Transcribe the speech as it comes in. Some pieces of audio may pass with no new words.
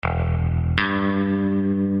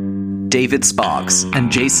David Sparks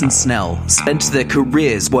and Jason Snell spent their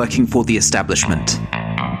careers working for the establishment.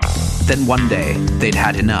 Then one day, they'd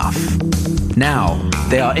had enough. Now,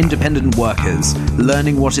 they are independent workers,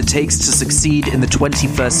 learning what it takes to succeed in the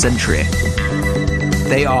 21st century.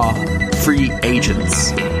 They are free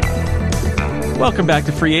agents. Welcome back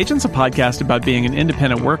to Free Agents, a podcast about being an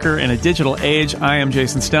independent worker in a digital age. I am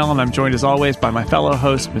Jason Snell, and I'm joined as always by my fellow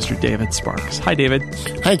host, Mr. David Sparks. Hi, David.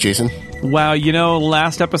 Hi, Jason. Wow,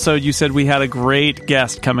 last episode you said we had a great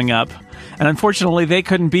guest coming up. And unfortunately, they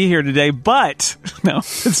couldn't be here today, but... No,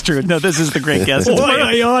 it's true. No, this is the great guest.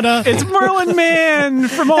 It's Merlin Mann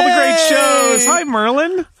from all the great shows. Hi,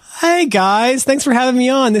 Merlin. Hey, guys. Thanks for having me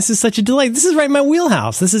on. This is such a delight. This is right in my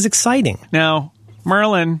wheelhouse. This is exciting. Now,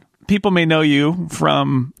 Merlin, people may know you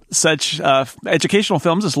from such educational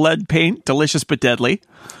films as Lead Paint, Delicious but Deadly.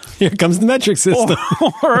 Here comes the metric system.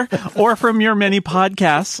 or from your many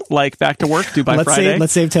podcasts like Back to Work, Due by Friday.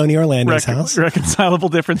 Let's save Tony Orlando's house. Reconcilable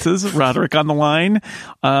Differences, Roderick on the Line.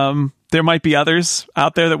 There might be others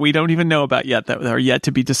out there that we don't even know about yet that are yet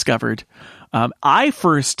to be discovered. I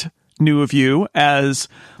first knew of you as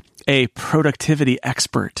a productivity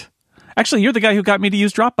expert. Actually, you're the guy who got me to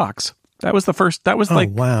use Dropbox. That was the first. That was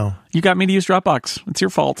wow. You got me to use Dropbox. It's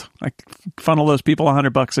your fault. I funnel those people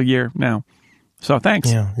 $100 a year now. So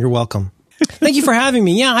thanks. Yeah, you're welcome. Thank you for having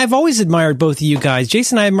me. Yeah, I've always admired both of you guys.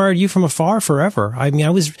 Jason, I admired you from afar forever. I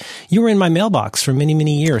mean, you were in my mailbox for many,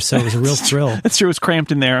 many years, so it was a real thrill. That's true. It was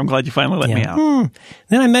cramped in there. I'm glad you finally let me out.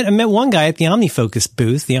 Then I met one guy at the OmniFocus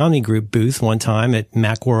booth, the Omni Group booth one time at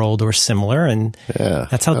Macworld or similar, and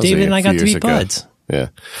that's how David and I got to be buds. Yeah.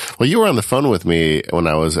 Well, you were on the phone with me when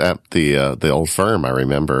I was at the old firm. I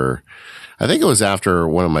remember, I think it was after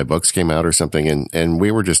one of my books came out or something, and we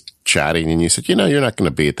were just chatting, and you said, you're not going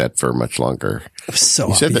to be at that firm much longer. It was so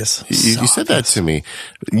you obvious. Said that, you said that to me.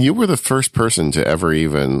 You were the first person to ever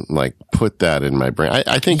even put that in my brain.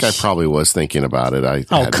 I think I probably was thinking about it.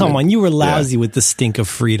 Come on. You were lousy with the stink of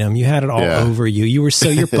freedom. You had it all over you. You were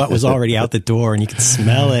your butt was already out the door and you could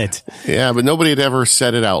smell it. Yeah, but nobody had ever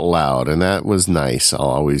said it out loud, and that was nice. I'll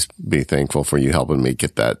always be thankful for you helping me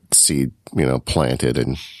get that seed, planted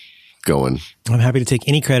and going. I'm happy to take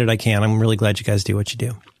any credit I can. I'm really glad you guys do what you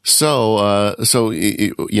do. So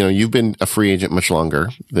you've been a free agent much longer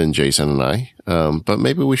than Jason and I, but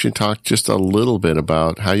maybe we should talk just a little bit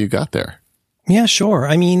about how you got there. Yeah, sure.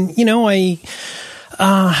 I mean,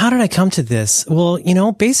 how did I come to this? Well,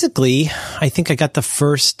 basically, I think I got the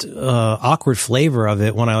first awkward flavor of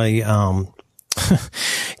it when I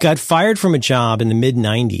got fired from a job in the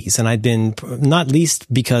mid-90s, and I'd been, not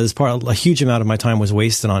least because a huge amount of my time was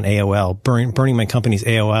wasted on AOL, burning my company's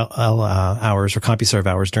AOL hours or CompuServe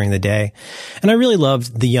hours during the day. And I really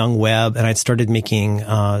loved the young web, and I'd started making,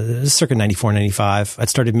 circa 94, 95, I'd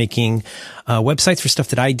started making websites for stuff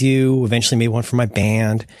that I do, eventually made one for my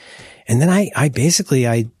band. And then I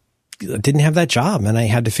basically didn't have that job, and I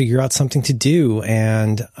had to figure out something to do.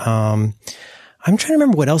 And I'm trying to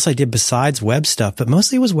remember what else I did besides web stuff, but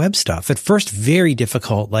mostly it was web stuff. At first, very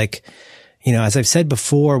difficult. As I've said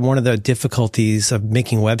before, one of the difficulties of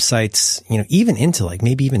making websites, even into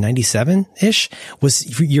maybe even 97-ish,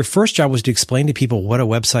 was your first job was to explain to people what a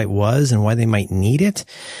website was and why they might need it.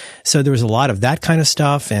 So there was a lot of that kind of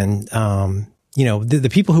stuff. And, the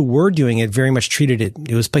people who were doing it very much treated it.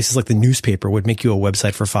 It was places like the newspaper would make you a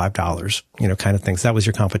website for $5, kind of things. That was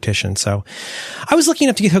your competition. So I was lucky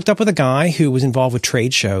enough to get hooked up with a guy who was involved with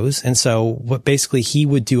trade shows. And so basically he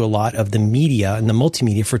would do a lot of the media and the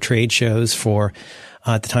multimedia for trade shows for,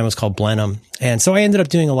 at the time it was called Blenheim. And so I ended up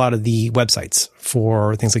doing a lot of the websites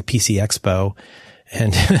for things like PC Expo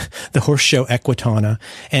and the horse show Equitana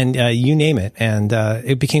and, you name it. And,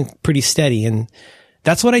 it became pretty steady. And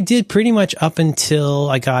that's what I did pretty much up until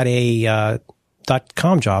I got a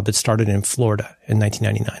 .com job that started in Florida in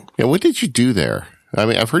 1999. Yeah, what did you do there? I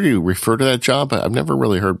mean, I've heard you refer to that job, but I've never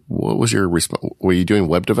really heard, what was your were you doing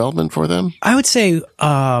web development for them? I would say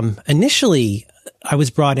initially I was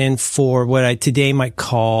brought in for what I today might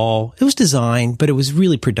call, it was design, but it was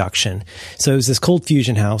really production. So it was this Cold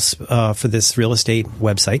Fusion house for this real estate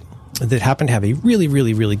website that happened to have a really,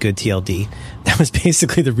 really, really good TLD. That was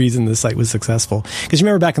basically the reason the site was successful. Because you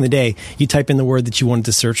remember back in the day, you type in the word that you wanted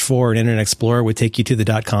to search for, and Internet Explorer would take you to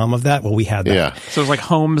the .com of that. Well, we had that. Yeah. So it was like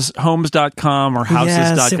homes.com or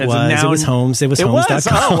houses.com. Yes, it was. It was homes. It was homes.com.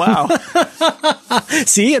 Oh, wow.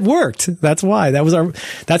 See, it worked. That's why.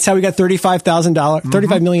 That's how we got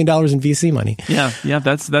 $35 million in VC money. Yeah.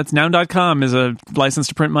 That's noun.com is a license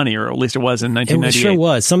to print money, or at least it was in 1998. It sure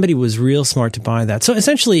was. Somebody was real smart to buy that. So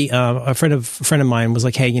essentially, a friend of mine was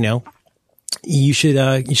like, hey, you should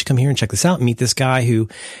come here and check this out and meet this guy who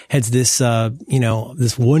heads this,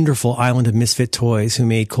 this wonderful island of misfit toys who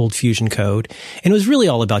made Cold Fusion code. And it was really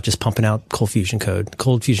all about just pumping out Cold Fusion code,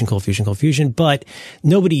 Cold Fusion, but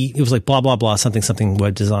it was like blah, blah, blah, something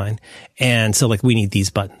web design. And so like, we need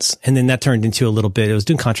these buttons. And then that turned into a little bit, it was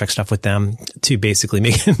doing contract stuff with them to basically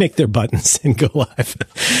make their buttons and go live.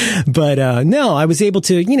 But, no, I was able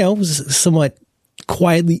to, somewhat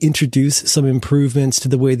quietly introduce some improvements to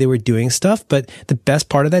the way they were doing stuff. But the best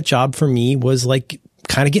part of that job for me was like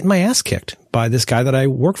kind of getting my ass kicked by this guy that I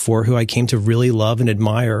worked for, who I came to really love and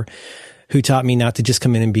admire, who taught me not to just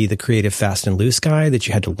come in and be the creative, fast and loose guy, that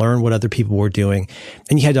you had to learn what other people were doing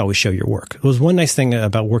and you had to always show your work. It was one nice thing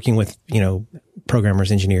about working with,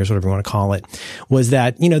 programmers, engineers, whatever you want to call it, was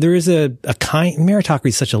that, there is a kind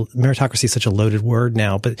meritocracy is such a loaded word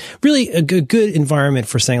now, but really a good environment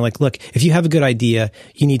for saying like, look, if you have a good idea,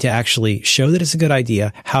 you need to actually show that it's a good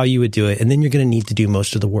idea, how you would do it. And then you're going to need to do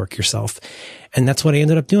most of the work yourself. And that's what I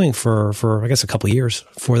ended up doing for I guess a couple of years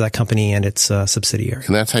for that company and its subsidiary.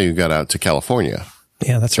 And that's how you got out to California.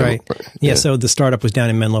 Yeah, that's right. Yeah. So the startup was down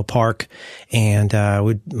in Menlo Park, and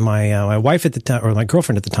my wife at the time, or my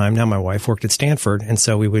girlfriend at the time, now my wife, worked at Stanford, and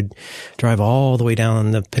so we would drive all the way down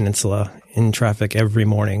the peninsula in traffic every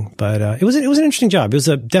morning. But it was an interesting job. It was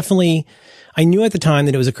definitely. I knew at the time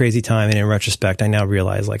that it was a crazy time, and in retrospect, I now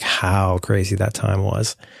realize like how crazy that time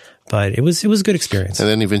was. But it was a good experience. And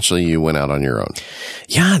then eventually you went out on your own.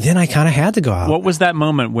 Yeah, then I kind of had to go out. What was that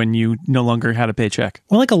moment when you no longer had a paycheck?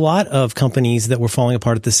 Well, like a lot of companies that were falling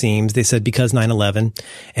apart at the seams, they said because 9/11,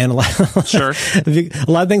 and a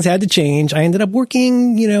lot of things had to change. I ended up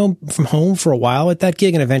working, from home for a while at that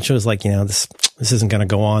gig, and eventually was like, this isn't going to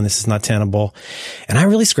go on. This is not tenable. And I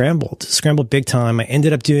really scrambled big time. I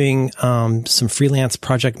ended up doing some freelance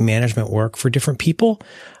project management work for different people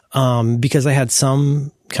because I had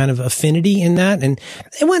some kind of affinity in that, and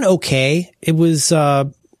it went okay. It was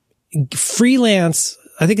freelance.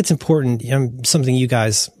 I think it's important. Something you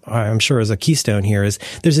guys, I'm sure, is a keystone here is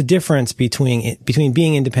there's a difference between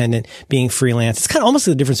being independent, being freelance. It's kind of almost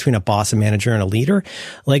the difference between a boss, a manager, and a leader.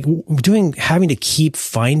 Like having to keep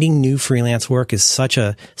finding new freelance work is such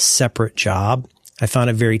a separate job. I found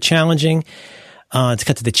it very challenging. To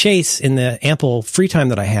cut to the chase, in the ample free time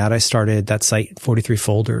that I had, I started that site, 43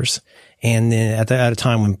 Folders. And then at a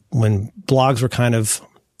time when blogs were kind of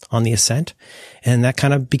on the ascent, and that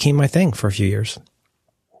kind of became my thing for a few years.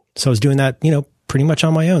 So I was doing that, pretty much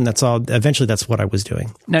on my own. That's all. Eventually that's what I was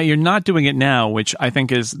doing. Now you're not doing it now, which I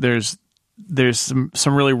think is there's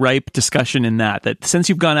some really ripe discussion in that since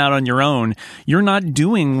you've gone out on your own, you're not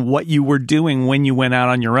doing what you were doing when you went out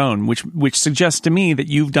on your own, which suggests to me that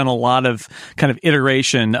you've done a lot of kind of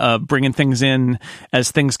iteration of bringing things in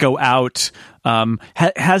as things go out.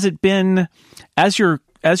 Has it been, as your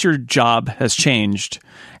job has changed,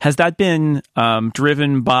 has that been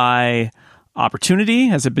driven by opportunity?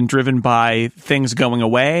 Has it been driven by things going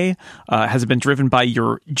away? Has it been driven by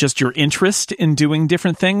your interest in doing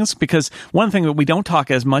different things? Because one thing that we don't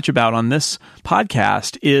talk as much about on this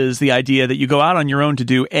podcast is the idea that you go out on your own to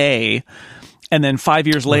do A, and then 5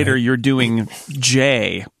 years later you're doing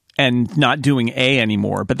J and not doing A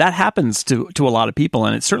anymore. But that happens to a lot of people,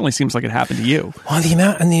 and it certainly seems like it happened to you. Well,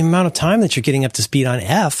 the amount of time that you're getting up to speed on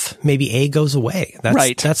F, maybe A goes away.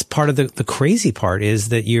 That's part of the crazy part, is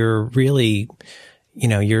that you're really,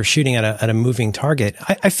 you're shooting at a moving target.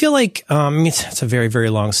 I feel like, it's a very,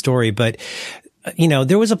 very long story, but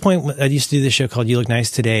there was a point when I used to do this show called You Look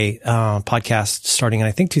Nice Today, podcast starting in,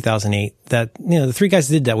 I think, 2008, that, the three guys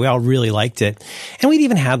did that. We all really liked it. And we'd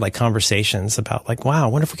even had like conversations about like, wow, I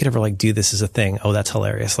wonder if we could ever like do this as a thing. Oh, that's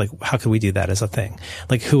hilarious. Like, how could we do that as a thing?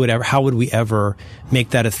 Like, how would we ever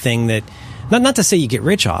make that a thing that, not to say you get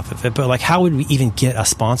rich off of it, but like, how would we even get a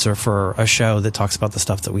sponsor for a show that talks about the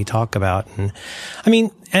stuff that we talk about? And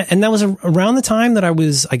and that was around the time that I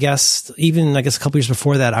was, a couple years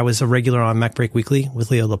before that, I was a regular on Mac Break Weekly with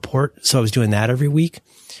Leo Laporte. So I was doing that every week.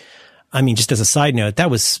 Just as a side note, that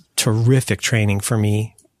was terrific training for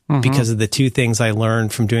me, because of the two things I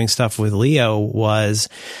learned from doing stuff with Leo was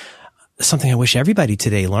something I wish everybody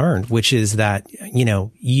today learned, which is that,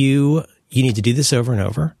 you need to do this over and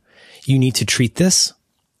over. You need to treat this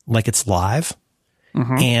like it's live.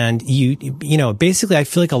 And basically I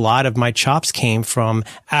feel like a lot of my chops came from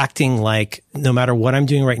acting like no matter what I'm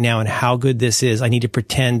doing right now and how good this is, I need to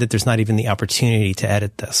pretend that there's not even the opportunity to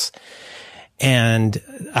edit this. And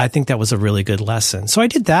I think that was a really good lesson. So I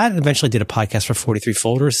did that, and eventually did a podcast for 43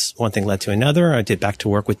 Folders. One thing led to another. I did Back to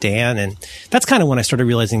Work with Dan, and that's kind of when I started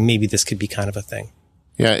realizing maybe this could be kind of a thing.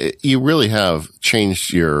 Yeah, you really have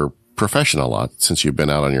changed your profession a lot since you've been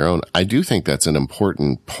out on your own. I do think that's an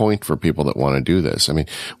important point for people that want to do this. I mean,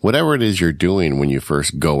 whatever it is you're doing when you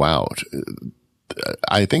first go out,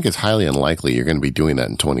 I think it's highly unlikely you're going to be doing that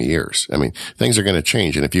in 20 years. I mean, things are going to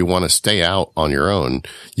change. And if you want to stay out on your own,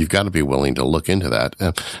 you've got to be willing to look into that.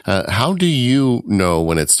 How do you know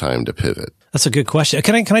when it's time to pivot? That's a good question.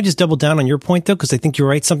 Can I just double down on your point though? Cause I think you're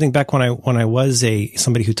right. Something back when I was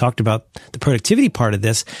somebody who talked about the productivity part of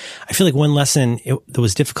this, I feel like one lesson that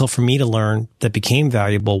was difficult for me to learn that became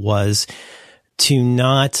valuable was to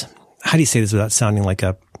not, how do you say this without sounding like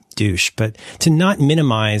a douche, but to not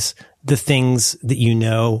minimize the things that you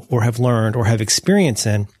know or have learned or have experience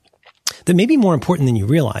in that may be more important than you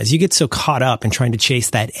realize. You get so caught up in trying to chase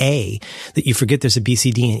that A that you forget there's a B,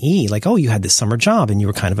 C, D, and E. Like, oh, you had this summer job and you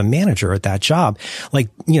were kind of a manager at that job. Like,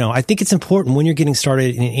 I think it's important when you're getting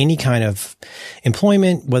started in any kind of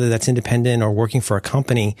employment, whether that's independent or working for a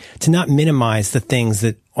company, to not minimize the things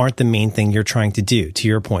that aren't the main thing you're trying to do, to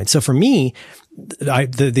your point. So for me,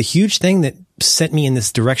 the huge thing that set me in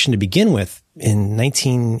this direction to begin with in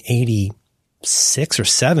 1986 or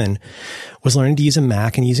 7 was learning to use a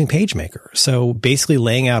Mac and using PageMaker. So basically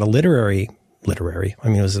laying out a literary, I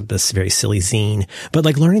mean, it was this very silly zine, but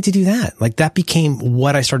like learning to do that, like that became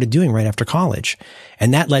what I started doing right after college.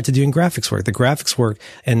 And that led to doing graphics work. The graphics work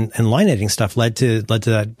and line editing stuff led to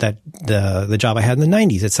the job I had in the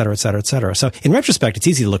 90s, et cetera, et cetera, et cetera. So in retrospect, it's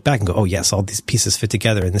easy to look back and go, oh yes, all these pieces fit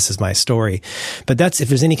together and this is my story. But that's, if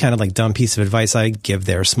there's any kind of like dumb piece of advice I give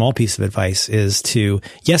there, a small piece of advice is to,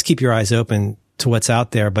 yes, keep your eyes open to what's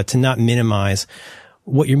out there, but to not minimize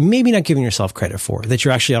what you're maybe not giving yourself credit for, that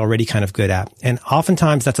you're actually already kind of good at. And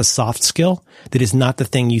oftentimes that's a soft skill that is not the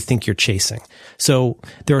thing you think you're chasing. So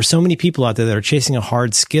there are so many people out there that are chasing a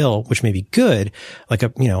hard skill, which may be good, like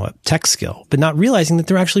a tech skill, but not realizing that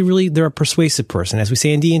they're a persuasive person. As we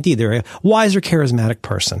say in D&D, they're a wise or charismatic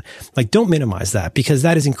person. Like, don't minimize that, because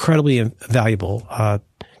that is incredibly valuable,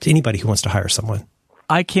 to anybody who wants to hire someone.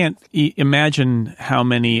 I can't imagine how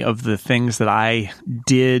many of the things that I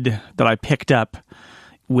did, that I picked up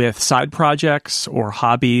with side projects or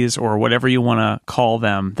hobbies or whatever you want to call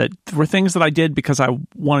them, that were things that I did because I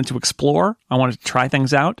wanted to explore, I wanted to try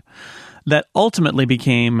things out, that ultimately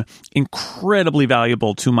became incredibly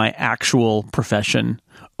valuable to my actual profession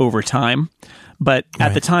over time. But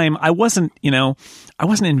at the time, I wasn't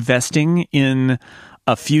investing in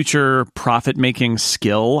a future profit-making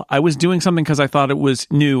skill. I was doing something because I thought it was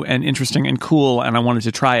new and interesting and cool, and I wanted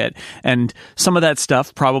to try it. And some of that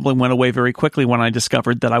stuff probably went away very quickly when I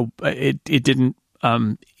discovered that it didn't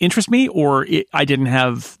interest me, or I didn't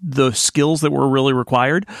have the skills that were really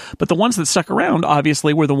required. But the ones that stuck around,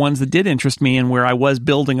 obviously, were the ones that did interest me and where I was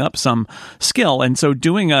building up some skill. And so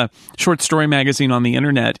doing a short story magazine on the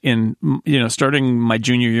internet in, starting my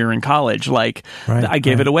junior year in college, I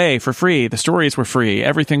gave it away for free. The stories were free.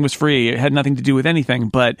 Everything was free. It had nothing to do with anything.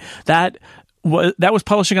 But that was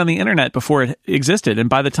publishing on the internet before it existed.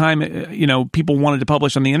 And by the time, people wanted to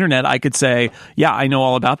publish on the internet, I could say, yeah, I know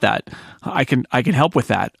all about that. I can help with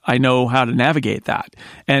that. I know how to navigate that.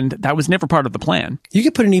 And that was never part of the plan. You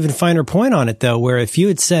could put an even finer point on it though, where if you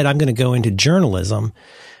had said, I'm going to go into journalism,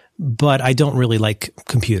 but I don't really like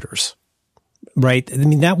computers. Right. I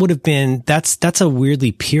mean, that would have been, that's a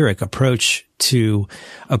weirdly Pyrrhic approach to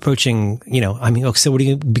approaching, so what do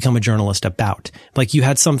you become a journalist about? Like, you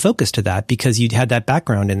had some focus to that because you'd had that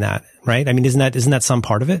background in that, right? I mean, isn't that some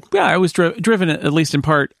part of it? Yeah, I was driven, at least in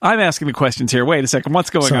part. I'm asking the questions here. Wait a second.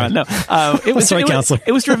 What's going on? No, it was, Counselor.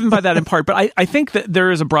 It was driven by that in part, but I think that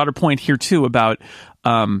there is a broader point here too about,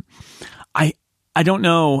 I don't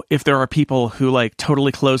know if there are people who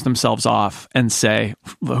totally close themselves off and say,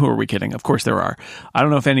 who are we kidding? Of course there are. I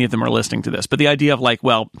don't know if any of them are listening to this, but the idea of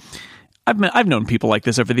I've known people like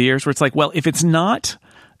this over the years where it's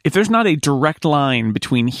if there's not a direct line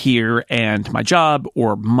between here and my job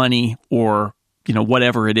or money or,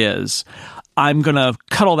 whatever it is, I'm going to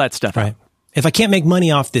cut all that stuff out. If I can't make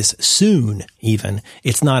money off this soon, even,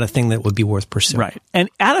 it's not a thing that would be worth pursuing. Right. And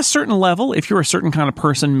at a certain level, if you're a certain kind of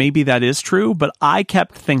person, maybe that is true. But I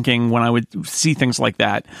kept thinking when I would see things like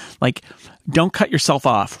that, don't cut yourself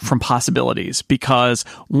off from possibilities, because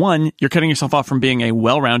one, you're cutting yourself off from being a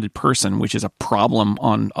well-rounded person, which is a problem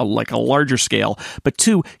on a larger scale. But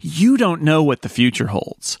two, you don't know what the future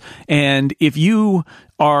holds. And if you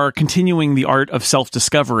are continuing the art of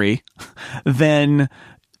self-discovery, then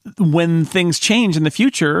when things change in the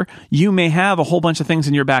future, you may have a whole bunch of things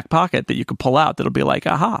in your back pocket that you could pull out that'll be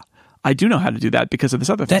aha, I do know how to do that because of this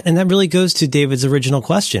other thing. And that really goes to David's original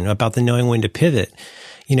question about the knowing when to pivot.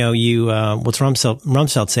 What's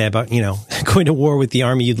Rumsfeld say about, going to war with the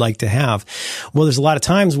army you'd like to have. Well, there's a lot of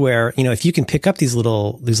times where, if you can pick up these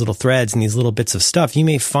little threads and these little bits of stuff, you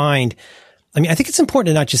may find, I think it's important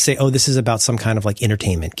to not just say, oh, this is about some kind of like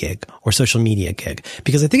entertainment gig or social media gig,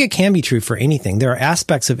 because I think it can be true for anything. There are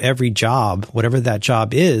aspects of every job, whatever that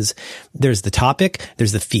job is. There's the topic,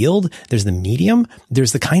 there's the field, there's the medium,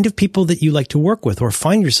 there's the kind of people that you like to work with or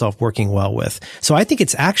find yourself working well with. So I think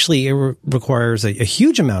it's actually, it requires a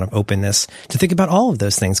huge amount of openness to think about all of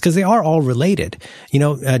those things, because they are all related.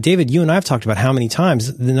 David, you and I have talked about how many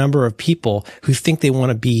times the number of people who think they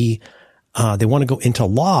want to go into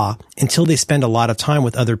law until they spend a lot of time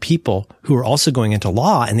with other people who are also going into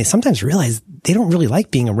law. And they sometimes realize they don't really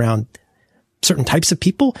like being around certain types of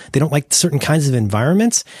people. They don't like certain kinds of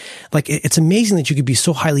environments. Like, it's amazing that you could be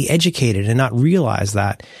so highly educated and not realize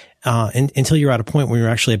that until you're at a point where you're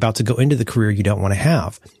actually about to go into the career you don't want to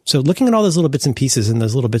have. So looking at all those little bits and pieces and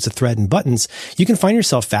those little bits of thread and buttons, you can find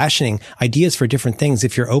yourself fashioning ideas for different things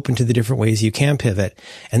if you're open to the different ways you can pivot.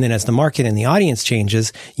 And then as the market and the audience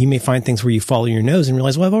changes, you may find things where you follow your nose and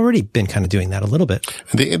realize, well, I've already been kind of doing that a little bit.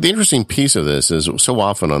 The interesting piece of this is, so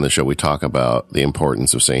often on the show we talk about the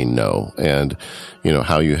importance of saying no, and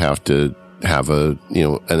how you have to have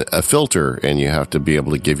a filter, and you have to be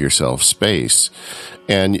able to give yourself space.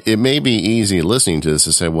 And it may be easy listening to this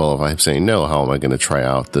to say, well, if I'm saying no, how am I going to try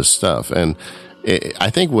out this stuff? And I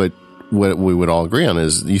think what we would all agree on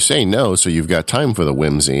is you say no, so you've got time for the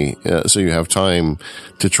whimsy. So you have time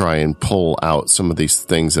to try and pull out some of these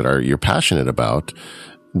things that you're passionate about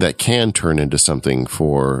that can turn into something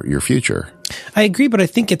for your future. I agree, but I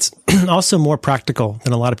think it's also more practical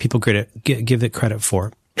than a lot of people give it credit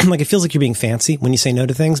for. Like, it feels like you're being fancy when you say no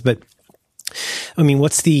to things, but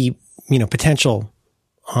what's the, potential,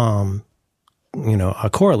 a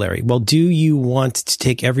corollary? Well, do you want to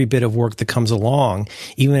take every bit of work that comes along,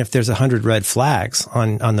 even if there's 100 red flags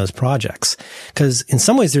on those projects? Because in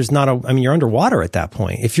some ways you're underwater at that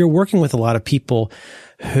point. If you're working with a lot of people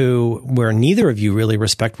where neither of you really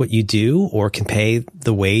respect what you do or can pay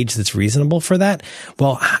the wage that's reasonable for that,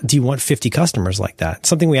 well, do you want 50 customers like that?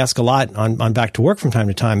 Something we ask a lot on Back to Work from time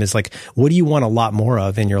to time is like, what do you want a lot more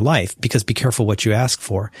of in your life? Because be careful what you ask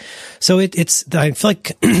for. So I feel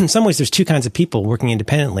like in some ways there's two kinds of people working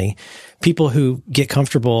independently: people who get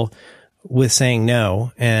comfortable with saying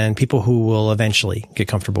no, and people who will eventually get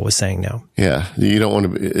comfortable with saying no. Yeah. You don't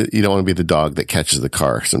want to be the dog that catches the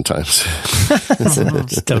car sometimes.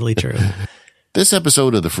 It's totally true. This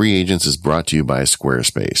episode of The Free Agents is brought to you by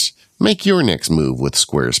Squarespace. Make your next move with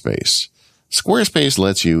Squarespace. Squarespace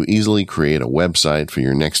lets you easily create a website for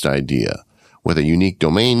your next idea with a unique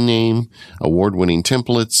domain name, award-winning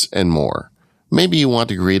templates, and more. Maybe you want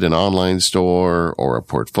to create an online store or a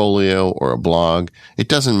portfolio or a blog. It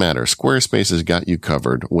doesn't matter. Squarespace has got you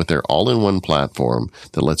covered with their all-in-one platform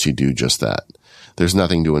that lets you do just that. There's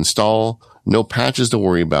nothing to install, no patches to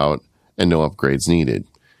worry about, and no upgrades needed.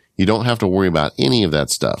 You don't have to worry about any of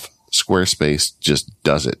that stuff. Squarespace just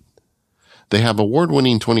does it. They have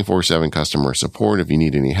award-winning 24/7 customer support if you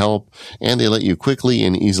need any help, and they let you quickly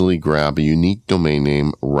and easily grab a unique domain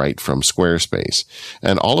name right from Squarespace.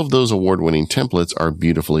 And all of those award-winning templates are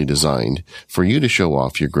beautifully designed for you to show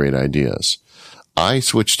off your great ideas. I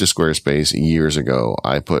switched to Squarespace years ago.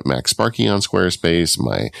 I put Max Sparky on Squarespace,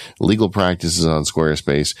 my legal practices on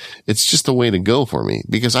Squarespace. It's just the way to go for me,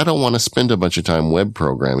 because I don't want to spend a bunch of time web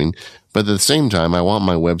programming, but at the same time, I want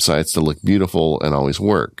my websites to look beautiful and always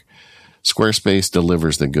work. Squarespace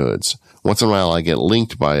delivers the goods. Once in a while, I get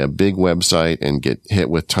linked by a big website and get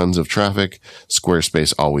hit with tons of traffic.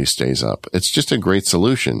 Squarespace always stays up. It's just a great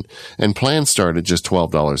solution, and plans start at just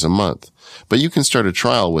 $12 a month. But you can start a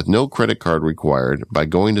trial with no credit card required by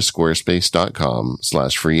going to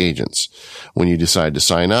squarespace.com/freeagents. When you decide to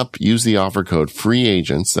sign up, use the offer code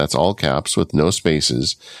FREEAGENTS, that's all caps with no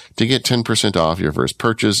spaces, to get 10% off your first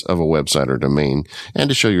purchase of a website or domain and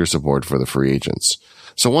to show your support for the free agents.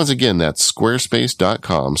 So once again, that's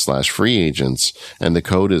squarespace.com/freeagents, and the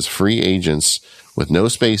code is FREEAGENTS with no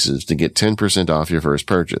spaces to get 10% off your first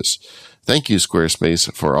purchase. Thank you,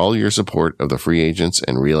 Squarespace, for all your support of the Free Agents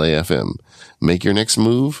and Relay FM. Make your next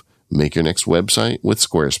move, make your next website with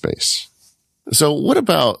Squarespace. So what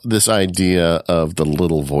about this idea of the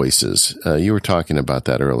little voices? You were talking about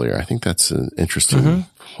that earlier. I think that's an interesting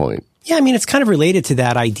point. Yeah, it's kind of related to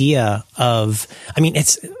that idea of,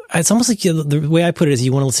 it's almost like the way I put it is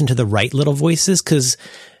you want to listen to the right little voices, because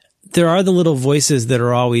there are the little voices that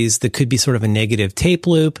are always, that could be sort of a negative tape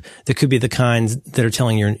loop. There could be the kinds that are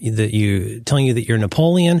telling you that you're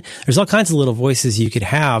Napoleon. There's all kinds of little voices you could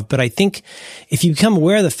have. But I think if you become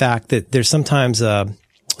aware of the fact that there's sometimes a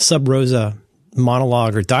sub rosa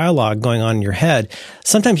monologue or dialogue going on in your head,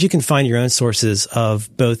 sometimes you can find your own sources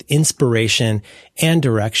of both inspiration and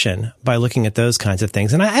direction by looking at those kinds of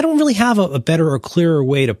things. And I don't really have a better or clearer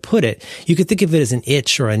way to put it. You could think of it as an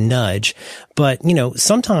itch or a nudge, but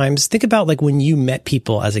sometimes think about like when you met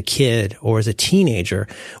people as a kid or as a teenager,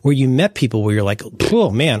 where you met people where you're like,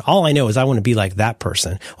 oh man, all I know is I want to be like that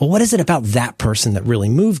person. Well, what is it about that person that really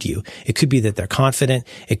moved you? It could be that they're confident.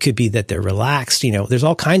 It could be that they're relaxed. There's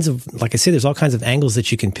all kinds of, like I say, there's all kinds of angles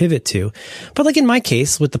that you can pivot to. But like in my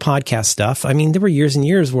case with the podcast stuff, I mean, there were years and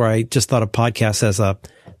years where I just thought of podcasts as a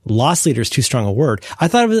loss leader is too strong a word. I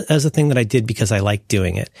thought of it as a thing that I did because I liked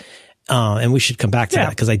doing it. And we should come back to that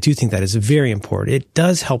because I do think that is very important. It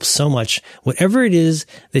does help so much. Whatever it is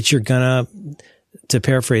that you're to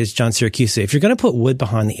paraphrase John Syracuse, if you're going to put wood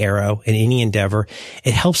behind the arrow in any endeavor,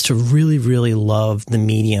 it helps to really, really love the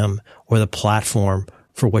medium or the platform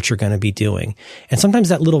for what you're going to be doing. And sometimes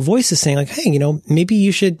that little voice is saying like, hey, maybe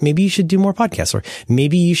you should do more podcasts, or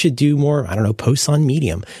maybe you should do more, I don't know, posts on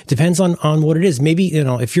Medium. Depends on what it is. Maybe,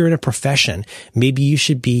 if you're in a profession, maybe you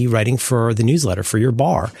should be writing for the newsletter for your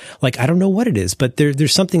bar. Like, I don't know what it is, but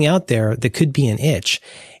there's something out there that could be an itch.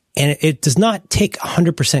 And it does not take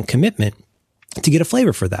 100% commitment to get a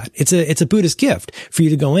flavor for that. It's a Buddhist gift for you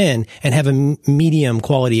to go in and have a medium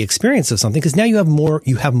quality experience of something, because now you have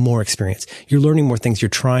more experience. You're learning more things. You're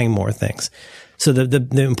trying more things. So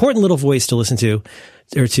the important little voice to listen to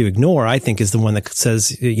or to ignore, I think, is the one that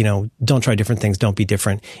says, don't try different things. Don't be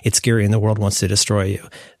different. It's scary and the world wants to destroy you.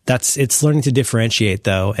 It's learning to differentiate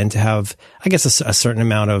though, and to have, I guess, a certain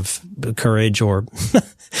amount of courage or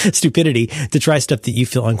stupidity to try stuff that you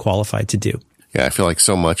feel unqualified to do. Yeah, I feel like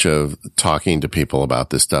so much of talking to people about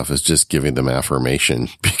this stuff is just giving them affirmation,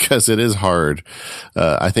 because it is hard.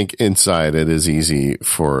 I think inside it is easy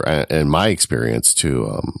in my experience,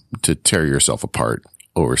 to tear yourself apart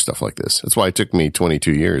over stuff like this. That's why it took me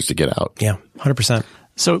 22 years to get out. Yeah, 100%.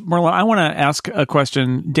 So, Merlin, I want to ask a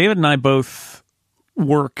question. David and I both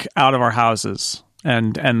work out of our houses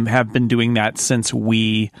and have been doing that since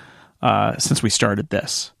we started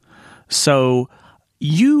this. So,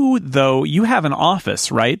 you have an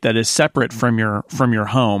office, right, that is separate from your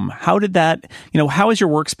home. How did that, how has your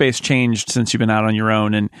workspace changed since you've been out on your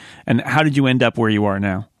own, and how did you end up where you are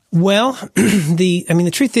now? Well, the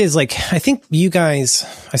truth is, like, I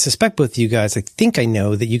suspect both you guys, I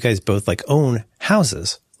know that you guys both like own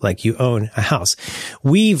houses. Like, you own a house.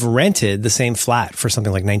 We've rented the same flat for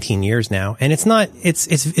something like 19 years now. And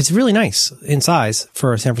it's really nice in size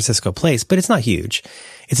for a San Francisco place, but it's not huge.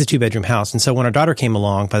 It's a 2-bedroom house. And so when our daughter came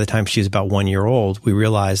along, by the time she was about 1 year old, we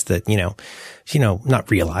realized that, not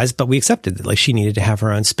realized, but we accepted that, like, she needed to have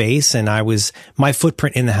her own space. And my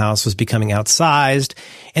footprint in the house was becoming outsized,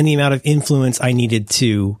 and the amount of influence I needed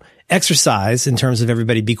to exercise in terms of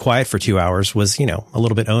everybody be quiet for 2 hours was, a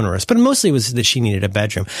little bit onerous, but mostly it was that she needed a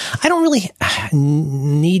bedroom. I don't really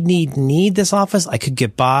need this office. I could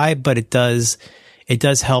get by, but it does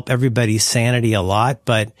help everybody's sanity a lot.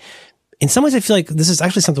 But in some ways, I feel like this is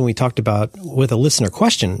actually something we talked about with a listener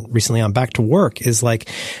question recently on Back to Work, is like,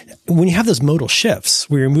 when you have those modal shifts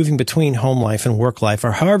where you're moving between home life and work life,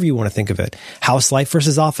 or however you want to think of it, house life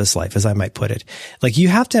versus office life, as I might put it, like,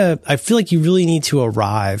 I feel like you really need to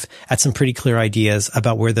arrive at some pretty clear ideas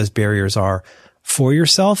about where those barriers are for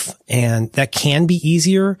yourself. And that can be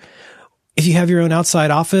easier if you have your own outside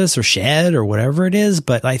office or shed or whatever it is.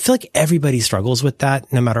 But I feel like everybody struggles with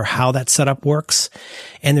that, no matter how that setup works.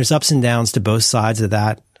 And there's ups and downs to both sides of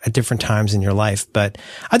that at different times in your life. But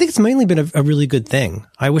I think it's mainly been a really good thing.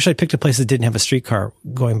 I wish I picked a place that didn't have a streetcar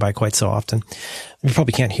going by quite so often. You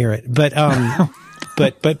probably can't hear it, but,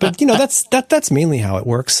 that's mainly how it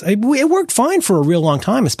works. It worked fine for a real long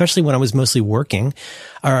time, especially when I was mostly working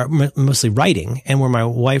or mostly writing, and where my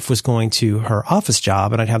wife was going to her office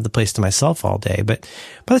job and I'd have the place to myself all day. But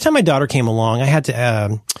by the time my daughter came along, I had to, I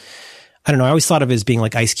don't know, I always thought of it as being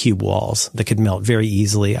like ice cube walls that could melt very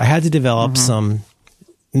easily. I had to develop some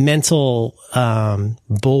mental,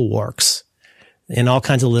 bulwarks and all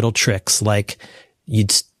kinds of little tricks. Like,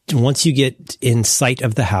 once you get in sight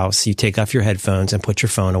of the house, you take off your headphones and put your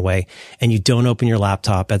phone away, and you don't open your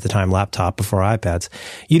laptop at the time laptop before iPads.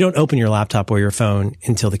 You don't open your laptop or your phone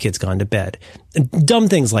until the kid's gone to bed. Dumb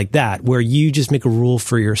things like that, where you just make a rule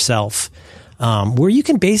for yourself, where you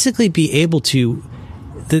can basically be able to,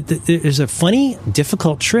 there's a funny,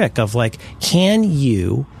 difficult trick of like, can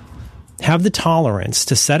you have the tolerance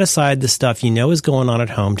to set aside the stuff you know is going on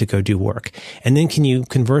at home to go do work? And then can you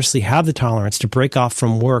conversely have the tolerance to break off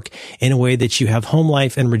from work in a way that you have home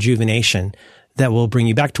life and rejuvenation that will bring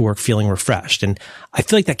you back to work feeling refreshed. And I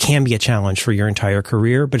feel like that can be a challenge for your entire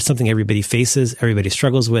career, but it's something everybody faces, everybody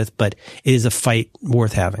struggles with, but it is a fight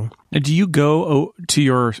worth having. Now, do you go to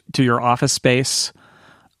your office space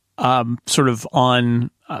sort of on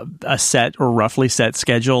a set or roughly set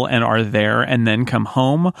schedule and are there and then come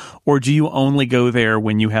home? Or do you only go there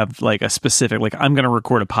when you have like a specific, like I'm going to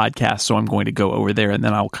record a podcast, so I'm going to go over there and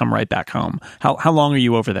then I'll come right back home? How long are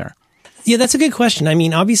you over there? Yeah, that's a good question. I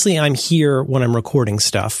mean, obviously I'm here when I'm recording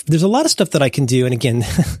stuff. There's a lot of stuff that I can do. And again,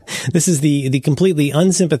 this is the completely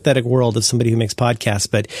unsympathetic world of somebody who makes podcasts,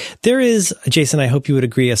 but there is, Jason, I hope you would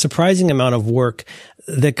agree, a surprising amount of work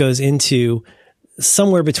that goes into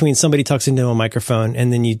somewhere between somebody talks into a microphone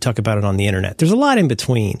and then you talk about it on the internet. There's a lot in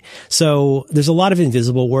between. So there's a lot of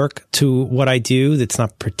invisible work to what I do that's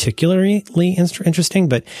not particularly interesting,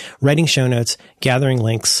 but writing show notes, gathering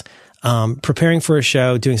links, preparing for a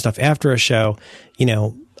show, doing stuff after a show,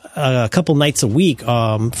 a couple nights a week,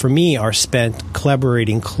 for me are spent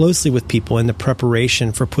collaborating closely with people in the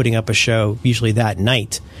preparation for putting up a show, usually that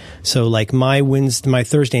night. So like my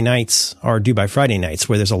Thursday nights are due by Friday nights,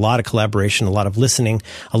 where there's a lot of collaboration, a lot of listening,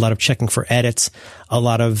 a lot of checking for edits, a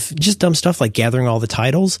lot of just dumb stuff like gathering all the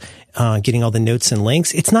titles, getting all the notes and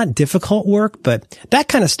links. It's not difficult work, but that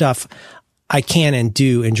kind of stuff I can and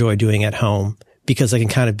do enjoy doing at home because I can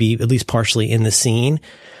kind of be at least partially in the scene.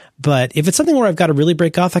 But if it's something where I've got to really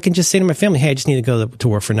break off, I can just say to my family, hey, I just need to go to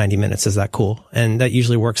work for 90 minutes. Is that cool? And that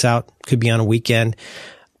usually works out. Could be on a weekend.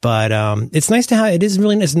 But it's nice to have, it's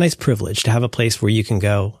a nice privilege to have a place where you can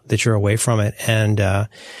go that you're away from it and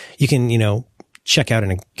you can, check out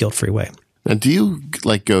in a guilt-free way. And do you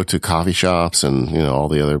like go to coffee shops and, all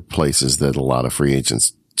the other places that a lot of free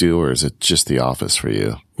agents do, or is it just the office for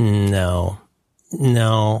you? No,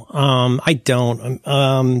 I don't.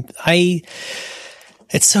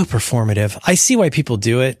 It's so performative. I see why people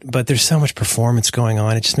do it, but there's so much performance going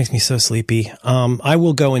on. It just makes me so sleepy. I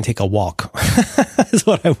will go and take a walk. Is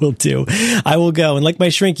what I will do. I will go and, like my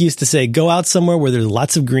shrink used to say, go out somewhere where there's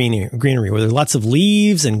lots of greenery, where there's lots of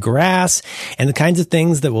leaves and grass and the kinds of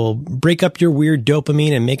things that will break up your weird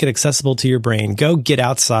dopamine and make it accessible to your brain. Go get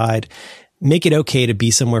outside. Make it okay to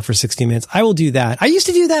be somewhere for 60 minutes. I will do that. I used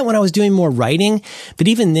to do that when I was doing more writing, but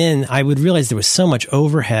even then I would realize there was so much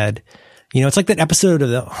overhead. It's like that episode of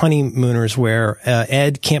The Honeymooners where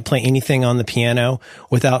Ed can't play anything on the piano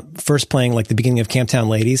without first playing like the beginning of Camptown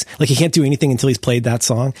Ladies. Like he can't do anything until he's played that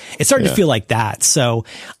song. It's starting to feel like that. So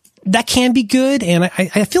that can be good. And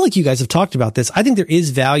I feel like you guys have talked about this. I think there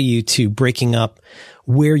is value to breaking up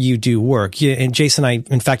where you do work. And Jason, I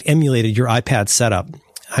in fact emulated your iPad setup.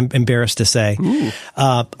 I'm embarrassed to say.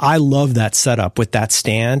 I love that setup with that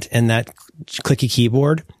stand and that clicky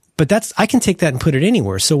keyboard. But I can take that and put it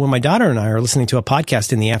anywhere. So when my daughter and I are listening to a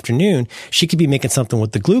podcast in the afternoon, she could be making something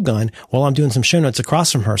with the glue gun while I'm doing some show notes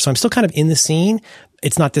across from her. So I'm still kind of in the scene.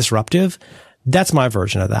 It's not disruptive. That's my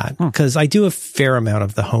version of that because I do a fair amount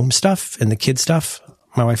of the home stuff and the kid stuff.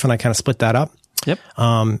 My wife and I kind of split that up. Yep.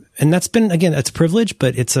 And that's been, again, it's a privilege,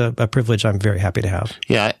 but it's a privilege I'm very happy to have.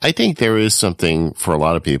 Yeah. I think there is something for a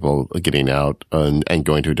lot of people getting out and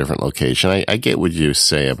going to a different location. I get what you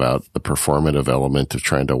say about the performative element of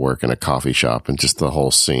trying to work in a coffee shop and just the whole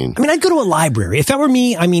scene. I mean, I'd go to a library. If that were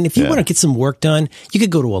me, if you want to get some work done, you could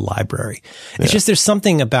go to a library. It's just, there's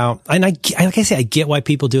something about, and like I say, I get why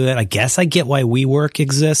people do it. I guess I get why WeWork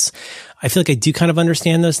exists. I feel like I do kind of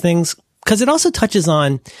understand those things. Because it also touches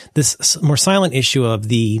on this more silent issue of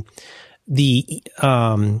the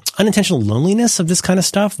unintentional loneliness of this kind of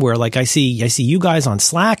stuff where like I see you guys on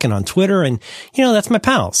Slack and on Twitter and, that's my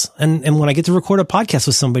pals. And when I get to record a podcast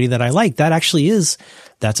with somebody that I like, that's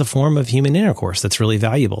a form of human intercourse that's really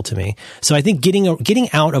valuable to me. So I think getting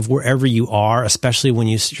out of wherever you are, especially when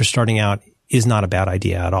you're starting out, is not a bad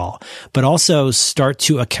idea at all. But also start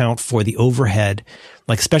to account for the overhead,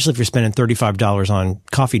 like especially if you're spending $35 on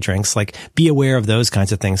coffee drinks, like be aware of those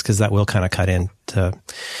kinds of things because that will kind of cut into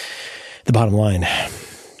the bottom line.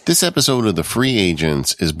 This episode of The Free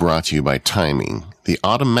Agents is brought to you by Timing, the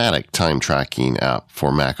automatic time tracking app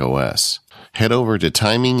for macOS. Head over to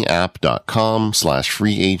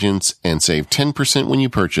timingapp.com/freeagents and save 10% when you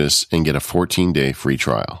purchase and get a 14-day free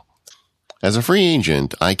trial. As a free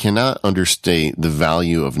agent, I cannot understate the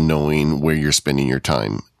value of knowing where you're spending your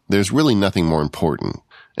time. There's really nothing more important.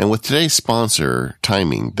 And with today's sponsor,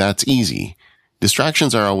 Timing, that's easy.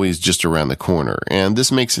 Distractions are always just around the corner, and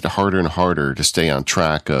this makes it harder and harder to stay on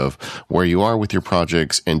track of where you are with your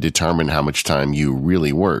projects and determine how much time you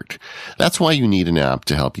really worked. That's why you need an app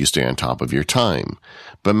to help you stay on top of your time.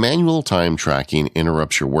 But manual time tracking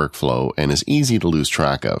interrupts your workflow and is easy to lose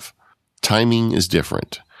track of. Timing is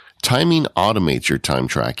different. Timing automates your time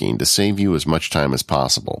tracking to save you as much time as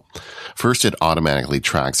possible. First, it automatically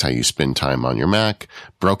tracks how you spend time on your Mac,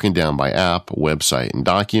 broken down by app, website, and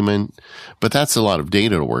document. But that's a lot of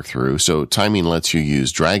data to work through, so timing lets you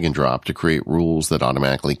use drag and drop to create rules that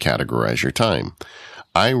automatically categorize your time.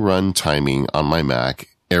 I run timing on my Mac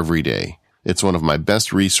every day. It's one of my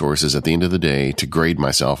best resources at the end of the day to grade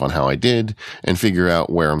myself on how I did and figure out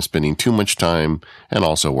where I'm spending too much time and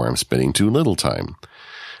also where I'm spending too little time.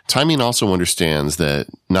 Timing also understands that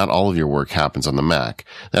not all of your work happens on the Mac.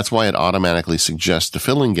 That's why it automatically suggests to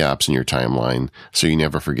fill in gaps in your timeline so you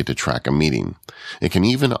never forget to track a meeting. It can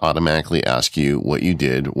even automatically ask you what you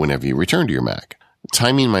did whenever you return to your Mac.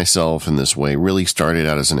 Timing myself in this way really started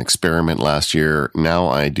out as an experiment last year. Now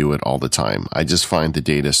I do it all the time. I just find the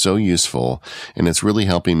data so useful, and it's really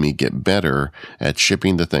helping me get better at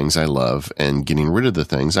shipping the things I love and getting rid of the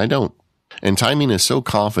things I don't. And Timing is so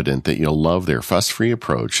confident that you'll love their fuss-free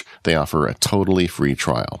approach, they offer a totally free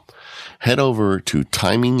trial. Head over to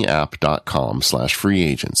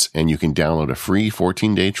timingapp.com/freeagents and you can download a free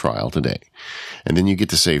 14-day trial today. And then you get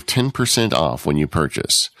to save 10% off when you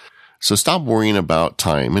purchase. So stop worrying about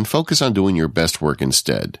time and focus on doing your best work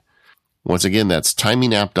instead. Once again, that's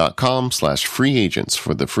timingapp.com/freeagents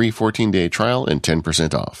for the free 14-day trial and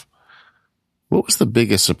 10% off. What was the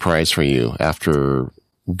biggest surprise for you after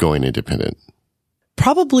going independent?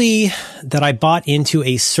 Probably that I bought into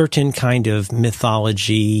a certain kind of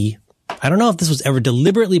mythology. I don't know if this was ever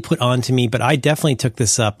deliberately put onto me, but I definitely took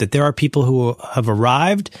this up, that there are people who have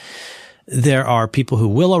arrived, there are people who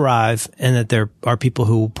will arrive, and that there are people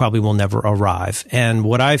who probably will never arrive. And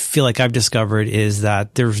what I feel like I've discovered is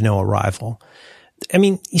that there's no arrival. I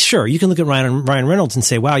mean, sure, you can look at Ryan Reynolds and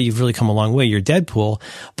say, wow, you've really come a long way. You're Deadpool.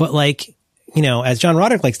 But like, you know, as John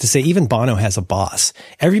Roderick likes to say, even Bono has a boss.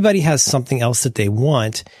 Everybody has something else that they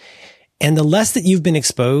want. And the less that you've been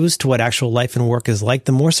exposed to what actual life and work is like,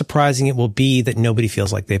 the more surprising it will be that nobody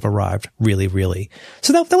feels like they've arrived. Really, really.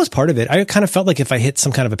 So that was part of it. I kind of felt like if I hit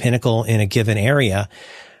some kind of a pinnacle in a given area,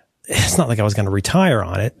 it's not like I was going to retire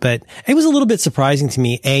on it, but it was a little bit surprising to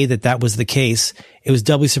me, A, that was the case. It was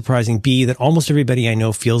doubly surprising, B, that almost everybody I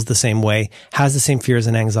know feels the same way, has the same fears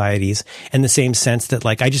and anxieties, and the same sense that,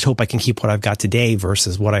 like, I just hope I can keep what I've got today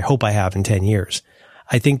versus what I hope I have in 10 years.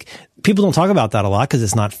 I think people don't talk about that a lot because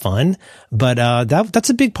it's not fun, but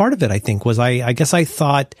that's a big part of it, I think, was I guess I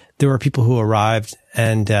thought there were people who arrived,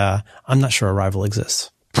 and I'm not sure arrival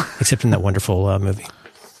exists, except in that wonderful movie.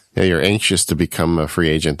 Yeah, you're anxious to become a free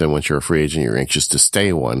agent. Then once you're a free agent, you're anxious to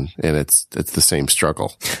stay one. And it's the same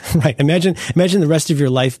struggle. Right. Imagine the rest of your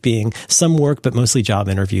life being some work, but mostly job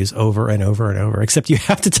interviews over and over and over, except you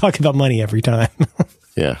have to talk about money every time.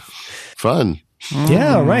 Yeah. Fun.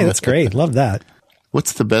 Yeah. Right. That's great. Love that.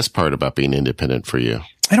 What's the best part about being independent for you?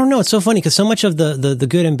 I don't know. It's so funny because so much of the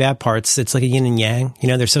good and bad parts, it's like a yin and yang, you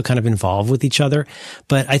know, they're so kind of involved with each other.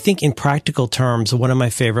 But I think in practical terms, one of my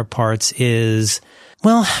favorite parts is,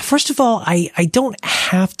 well, first of all, I don't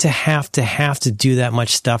have to do that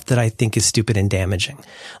much stuff that I think is stupid and damaging.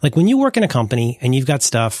 Like when you work in a company and you've got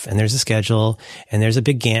stuff and there's a schedule and there's a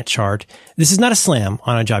big Gantt chart, this is not a slam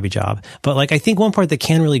on a jobby job, but like I think one part that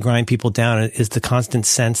can really grind people down is the constant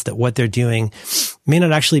sense that what they're doing may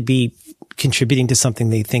not actually be contributing to something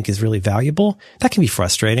they think is really valuable. That can be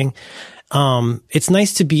frustrating. It's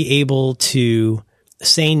nice to be able to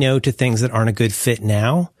say no to things that aren't a good fit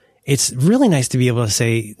now. It's really nice to be able to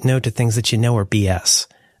say no to things that you know are BS.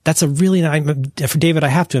 That's a really nice, for David, I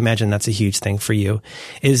have to imagine that's a huge thing for you,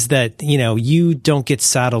 is that, you know, you don't get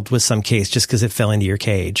saddled with some case just because it fell into your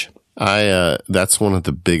cage. That's one of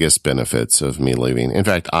the biggest benefits of me leaving. In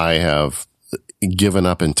fact, I have given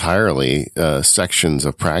up entirely sections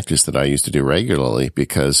of practice that I used to do regularly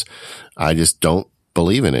because I just don't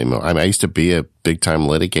believe in it anymore. I mean, I used to be a big time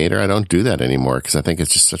litigator. I don't do that anymore because I think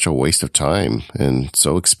it's just such a waste of time and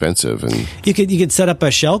so expensive. And you could set up a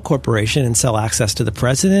shell corporation and sell access to the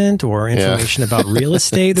president or information about real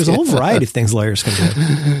estate. There's a whole variety of things lawyers can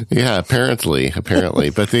do. Yeah, apparently,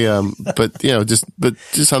 but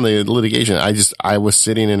just on the litigation, I was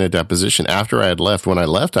sitting in a deposition after I had left. When I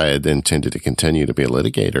left, I had intended to continue to be a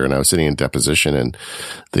litigator, and I was sitting in deposition, and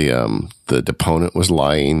the deponent was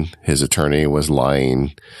lying, his attorney was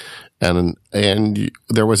lying. And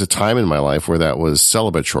there was a time in my life where that was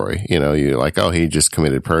celebratory. You know, you're like, oh, he just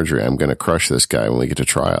committed perjury. I'm going to crush this guy when we get to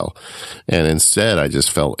trial. And instead, I just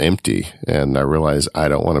felt empty. And I realized I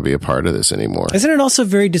don't want to be a part of this anymore. Isn't it also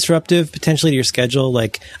very disruptive potentially to your schedule?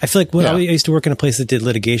 Like, I feel like I used to work in a place that did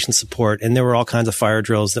litigation support, and there were all kinds of fire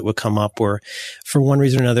drills that would come up where for one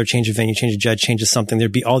reason or another, change of venue, change of judge, changes something.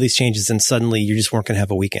 There'd be all these changes, and suddenly you just weren't going to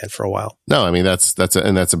have a weekend for a while. No, I mean, that's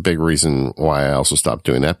a big reason why I also stopped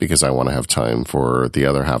doing that, because I want to have time for the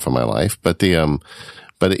other half of my life. But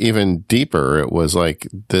but even deeper, it was like,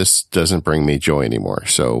 this doesn't bring me joy anymore.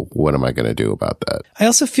 So what am I going to do about that? I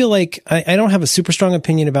also feel like I don't have a super strong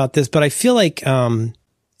opinion about this, but I feel like,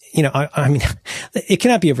 you know, I mean, it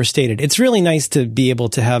cannot be overstated. It's really nice to be able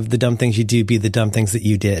to have the dumb things you do be the dumb things that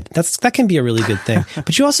you did. That can be a really good thing.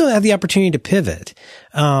 But you also have the opportunity to pivot.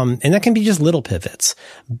 And that can be just little pivots.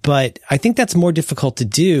 But I think that's more difficult to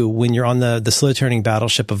do when you're on the slow turning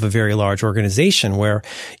battleship of a very large organization, where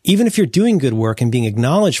even if you're doing good work and being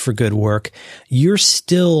acknowledged for good work, you're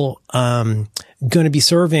still, going to be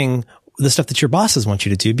serving the stuff that your bosses want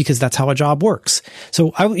you to do, because that's how a job works.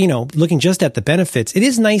 So looking just at the benefits, it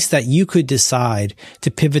is nice that you could decide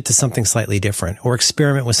to pivot to something slightly different or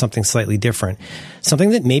experiment with something slightly different.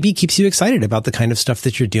 Something that maybe keeps you excited about the kind of stuff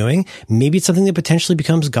that you're doing. Maybe it's something that potentially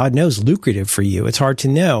becomes, God knows, lucrative for you. It's hard to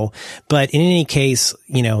know. But in any case,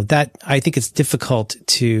 that I think it's difficult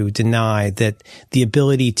to deny that the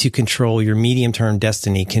ability to control your medium-term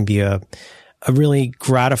destiny can be a really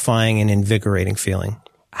gratifying and invigorating feeling.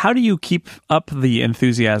 How do you keep up the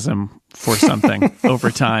enthusiasm for something over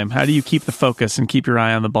time? How do you keep the focus and keep your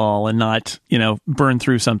eye on the ball and not, burn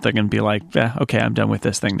through something and be like, okay, I'm done with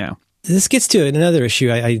this thing now? This gets to another issue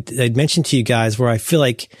I'd mentioned to you guys, where I feel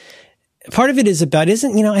like part of it is about,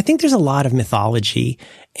 I think there's a lot of mythology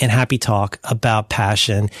and happy talk about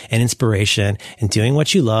passion and inspiration and doing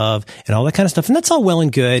what you love and all that kind of stuff. And that's all well and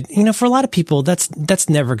good. For a lot of people, that's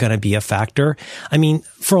never going to be a factor. I mean,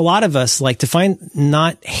 for a lot of us, like, to find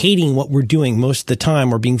not hating what we're doing most of the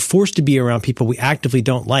time, or being forced to be around people we actively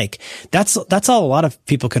don't like, that's all a lot of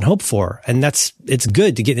people can hope for. And it's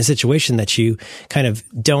good to get in a situation that you kind of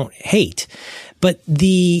don't hate. But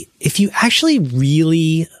if you actually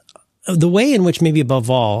really, the way in which, maybe above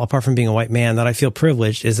all, apart from being a white man, that I feel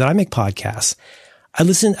privileged is that I make podcasts.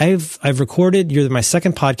 I've recorded, you're my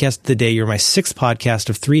second podcast of the day. You're my sixth podcast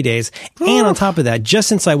of 3 days. And on top of that, just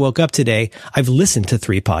since I woke up today, I've listened to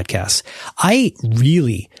 3 podcasts. I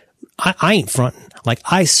ain't fronting. Like,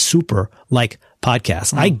 I super like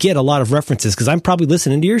podcasts. I get a lot of references because I'm probably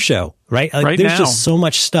listening to your show, right? Like, there's just so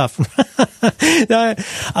much stuff.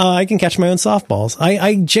 I can catch my own softballs.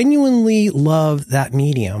 I genuinely love that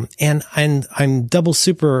medium, and I'm double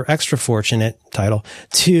super extra fortunate, title,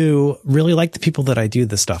 to really like the people that I do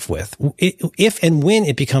the stuff with. If and when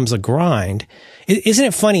it becomes a grind, isn't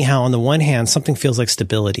it funny how on the one hand something feels like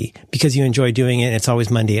stability because you enjoy doing it and it's always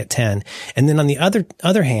Monday at 10, and then on the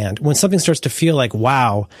other hand, when something starts to feel like,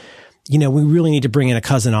 wow, we really need to bring in a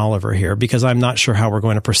cousin Oliver here because I'm not sure how we're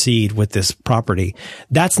going to proceed with this property,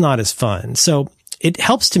 that's not as fun. So it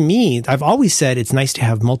helps to me. I've always said it's nice to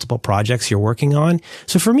have multiple projects you're working on.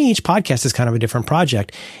 So for me, each podcast is kind of a different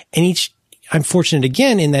project, and I'm fortunate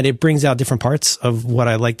again in that it brings out different parts of what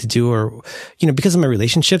I like to do, or, because of my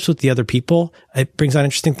relationships with the other people, it brings out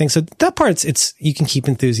interesting things. So that part, you can keep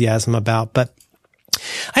enthusiasm about, but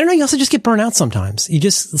I don't know. You also just get burnt out sometimes.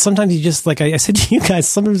 Sometimes you just, like I said to you guys,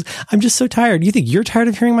 sometimes I'm just so tired. You think you're tired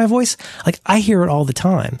of hearing my voice? Like, I hear it all the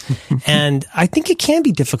time. And I think it can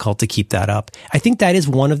be difficult to keep that up. I think that is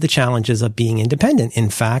one of the challenges of being independent, in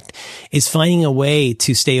fact, is finding a way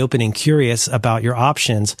to stay open and curious about your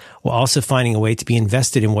options while also finding a way to be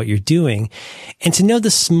invested in what you're doing and to know the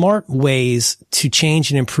smart ways to change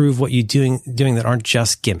and improve what you're doing that aren't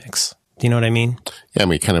just gimmicks. Do you know what I mean? Yeah, I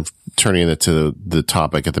mean, kind of turning it to the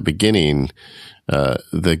topic at the beginning,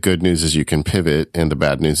 the good news is you can pivot, and the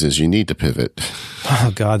bad news is you need to pivot.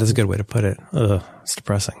 Oh, God, that's a good way to put it. It's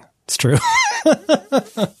depressing. It's true.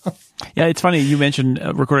 Yeah, it's funny. You mentioned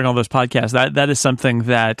recording all those podcasts. That is something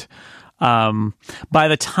that by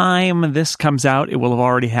the time this comes out, it will have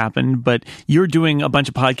already happened, but you're doing a bunch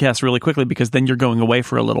of podcasts really quickly because then you're going away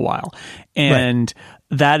for a little while. And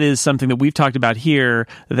that is something that we've talked about here,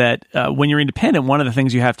 that when you're independent, one of the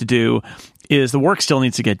things you have to do is the work still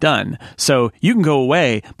needs to get done. So you can go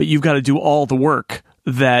away, but you've got to do all the work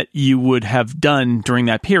that you would have done during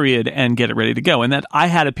that period and get it ready to go. And that I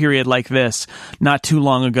had a period like this not too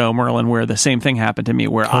long ago, Merlin, where the same thing happened to me,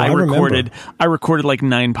 where I recorded like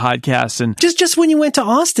 9 podcasts. And just when you went to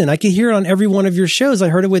Austin, I could hear it on every one of your shows. I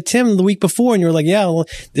heard it with Tim the week before, and you were like, yeah, well,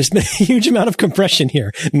 there's been a huge amount of compression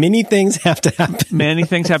here. Many things have to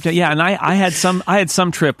happen. Yeah. And I had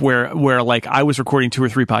some trip where like I was recording 2 or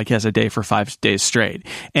 3 podcasts a day for 5 days straight.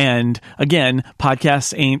 And again,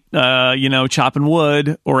 podcasts ain't, chopping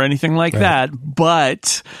wood or anything like that,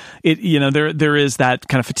 but it, there is that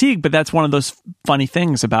kind of fatigue. But that's one of those funny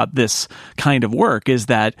things about this kind of work is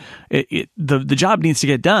that the job needs to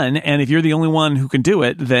get done, and if you're the only one who can do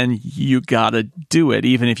it, then you gotta do it.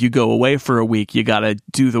 Even if you go away for a week, you gotta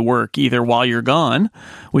do the work either while you're gone,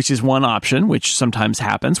 which is one option, which sometimes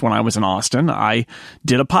happens. When I was in Austin, I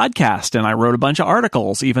did a podcast and I wrote a bunch of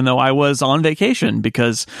articles, even though I was on vacation,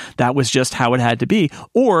 because that was just how it had to be.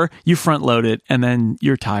 Or you front load it and then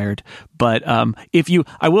you're tired. But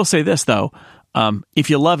I will say this though, if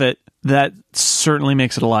you love it, that certainly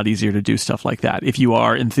makes it a lot easier to do stuff like that. If you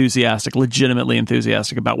are legitimately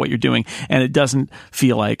enthusiastic about what you're doing, and it doesn't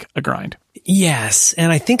feel like a grind. Yes.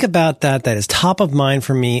 And I think about that is top of mind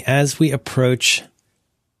for me as we approach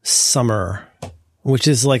summer, which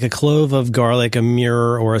is like a clove of garlic, a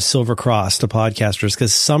mirror, or a silver cross to podcasters,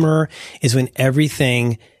 because summer is when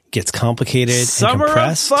everything gets complicated and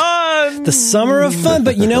compressed. Summer of fun! The summer of fun.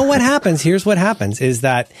 But you know what happens? Here's what happens is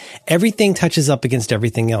that everything touches up against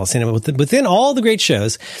everything else. And within all the great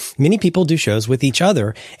shows, many people do shows with each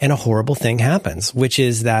other, and a horrible thing happens, which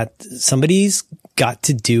is that somebody's got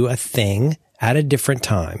to do a thing at a different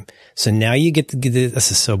time. So now you get to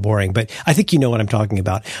this is so boring, but I think you know what I'm talking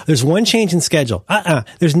about. There's one change in schedule.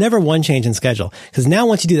 There's never one change in schedule. Because now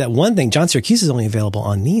once you do that one thing, John Syracuse is only available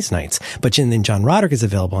on these nights, but then John Roderick is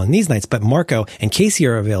available on these nights, but Marco and Casey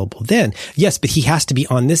are available then. Yes, but he has to be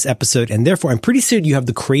on this episode. And therefore I'm pretty certain you have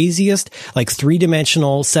the craziest, like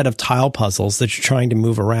 3-dimensional set of tile puzzles that you're trying to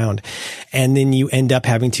move around. And then you end up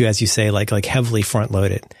having to, as you say, like heavily front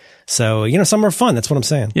load it. So, some are fun. That's what I'm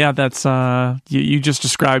saying. Yeah, that's, you just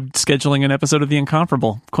described scheduling an episode of The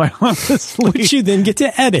Incomparable, quite honestly. Which you then get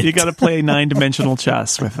to edit. You got to play 9-dimensional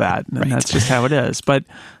chess with that. And that's just how it is. But,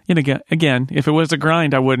 again, if it was a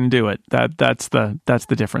grind, I wouldn't do it. That's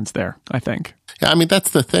the difference there, I think. Yeah, I mean,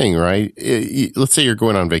 that's the thing, right? Let's say you're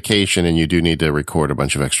going on vacation and you do need to record a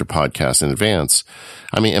bunch of extra podcasts in advance.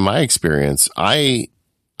 I mean, in my experience, I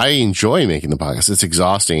enjoy making the podcast. It's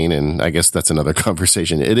exhausting, and I guess that's another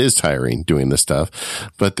conversation. It is tiring doing this stuff,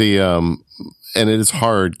 but and it is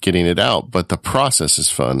hard getting it out, but the process is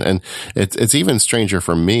fun. And it's even stranger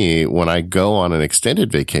for me when I go on an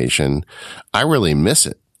extended vacation. I really miss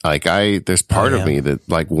it. Like there's part of me that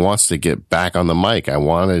like wants to get back on the mic. I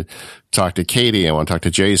want to talk to Katie. I want to talk to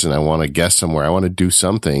Jason. I want to guest somewhere. I want to do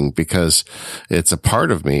something because it's a part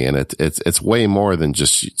of me, and it's way more than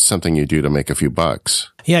just something you do to make a few bucks.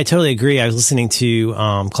 Yeah, I totally agree. I was listening to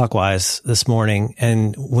Clockwise this morning,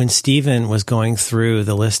 and when Steven was going through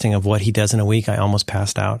the listing of what he does in a week, I almost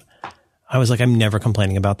passed out. I was like, I'm never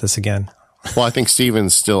complaining about this again. Well, I think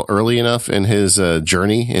Steven's still early enough in his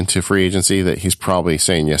journey into free agency that he's probably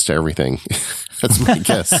saying yes to everything. That's my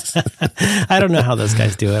guess. I don't know how those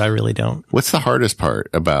guys do it. I really don't. What's the hardest part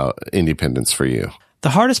about independence for you? The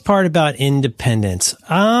hardest part about independence?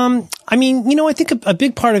 I think a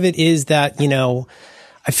big part of it is that,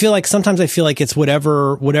 sometimes I feel like it's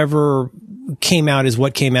whatever came out is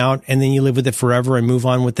what came out, and then you live with it forever and move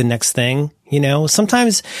on with the next thing.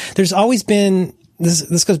 Sometimes there's always been,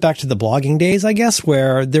 this goes back to the blogging days, I guess,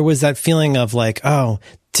 where there was that feeling of like,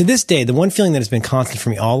 to this day, the one feeling that has been constant for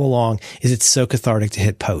me all along is it's so cathartic to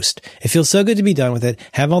hit post. It feels so good to be done with it,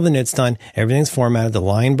 have all the notes done, everything's formatted, the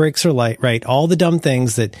line breaks are right, all the dumb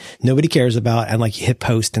things that nobody cares about, and like you hit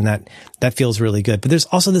post, and that feels really good. But there's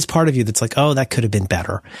also this part of you that's like, that could have been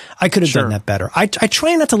better. I could have done that better. I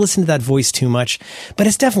try not to listen to that voice too much, but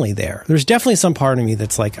it's definitely there. There's definitely some part of me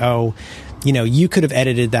that's like, you could have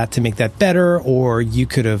edited that to make that better, or you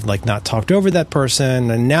could have like not talked over that person,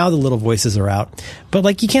 and now the little voices are out. But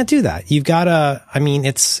like, you can't do that. You've got to,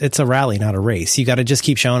 it's a rally, not a race. You got to just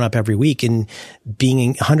keep showing up every week and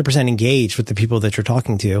being 100% engaged with the people that you're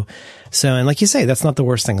talking to. So, and like you say, that's not the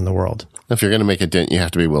worst thing in the world. If you're going to make a dent, you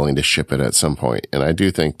have to be willing to ship it at some point. And I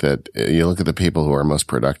do think that you look at the people who are most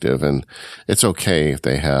productive, and it's okay if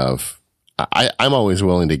they have, I'm always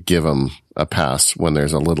willing to give them a pass when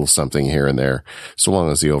there's a little something here and there, so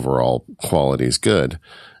long as the overall quality is good.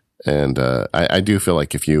 And I do feel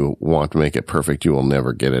like if you want to make it perfect, you will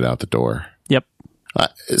never get it out the door. Yep. One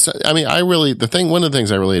of the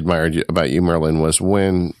things I really admired about you, Merlin, was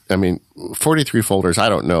 43 folders. I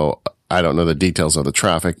don't know I don't know the details of the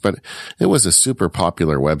traffic, but it was a super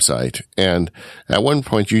popular website. And at one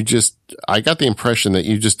point I got the impression that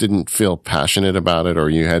you just didn't feel passionate about it, or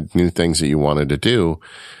you had new things that you wanted to do,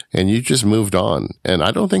 and you just moved on. And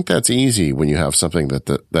I don't think that's easy when you have something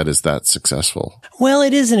that is that successful. Well,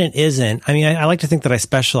 it is and it isn't. I mean, I like to think that I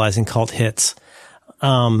specialize in cult hits.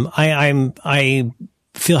 I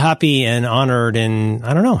feel happy and honored and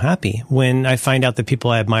happy when I find out that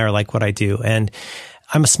people I admire like what I do. And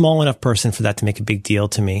I'm a small enough person for that to make a big deal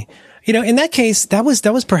to me. In that case, that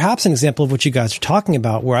was perhaps an example of what you guys are talking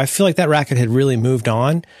about, where I feel like that racket had really moved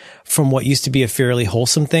on from what used to be a fairly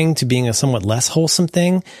wholesome thing to being a somewhat less wholesome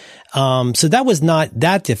thing. So that was not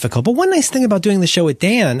that difficult. But one nice thing about doing the show with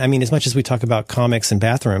Dan, I mean, as much as we talk about comics and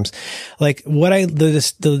bathrooms, like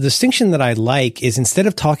the distinction that I like is, instead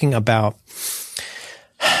of talking about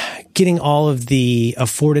getting all of the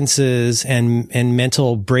affordances and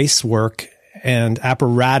mental brace work and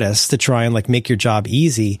apparatus to try and like make your job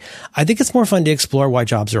easy, I think it's more fun to explore why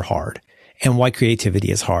jobs are hard and why creativity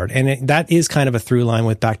is hard. And that is kind of a through line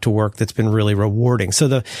with Back to Work that's been really rewarding. So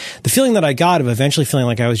the feeling that I got of eventually feeling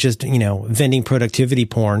like I was just, vending productivity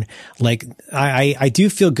porn, like I do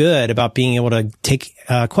feel good about being able to take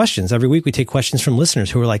questions. Every week we take questions from listeners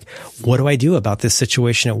who are like, what do I do about this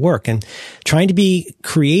situation at work? And trying to be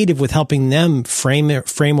creative with helping them frame or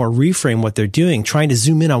reframe what they're doing, trying to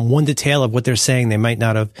zoom in on one detail of what they're saying they might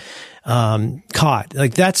not have caught.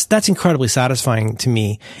 Like that's incredibly satisfying to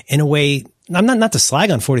me in a way. I'm not to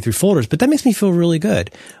slag on 43 folders, but that makes me feel really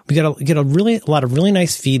good. We get a lot of really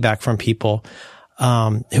nice feedback from people,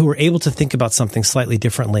 who are able to think about something slightly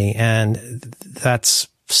differently. And that's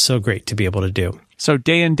so great to be able to do. So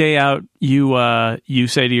day in, day out, you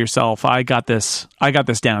say to yourself, I got this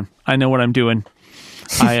down. I know what I'm doing.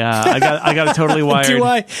 I got it totally wired.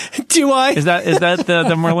 Do I? Is that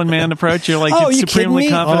the Merlin Mann approach? You're like, you supremely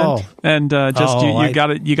confident and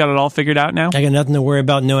you got it all figured out now? I got nothing to worry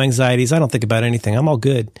about, no anxieties. I don't think about anything. I'm all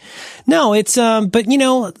good. No, it's but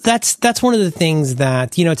that's one of the things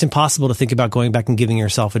that, it's impossible to think about going back and giving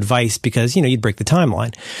yourself advice because, you'd break the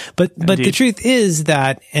timeline. But the truth is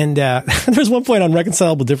that, and there's one point on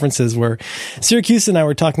Reconcilable Differences where Syracuse and I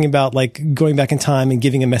were talking about like going back in time and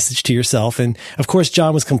giving a message to yourself. And of course,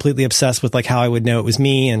 John was completely obsessed with like how I would know it was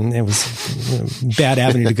me, and it was bad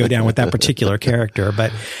avenue to go down with that particular character.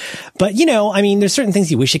 But I mean, there's certain things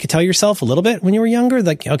you wish you could tell yourself a little bit when you were younger.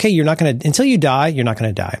 Like, okay, until you die, you're not going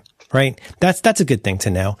to die. Right? That's a good thing to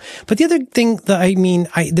know. But the other thing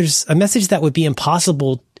that there's a message that would be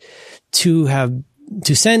impossible to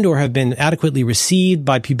send or have been adequately received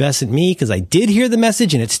by pubescent me, because I did hear the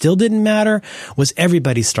message and it still didn't matter, was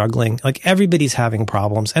everybody's struggling. Like everybody's having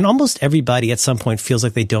problems, and almost everybody at some point feels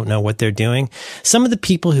like they don't know what they're doing. Some of the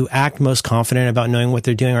people who act most confident about knowing what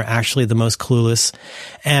they're doing are actually the most clueless.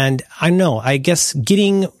 And I guess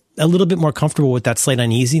getting a little bit more comfortable with that slight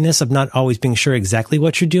uneasiness of not always being sure exactly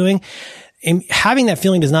what you're doing. And having that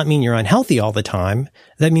feeling does not mean you're unhealthy all the time.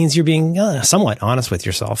 That means you're being somewhat honest with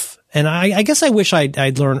yourself. And I guess I wish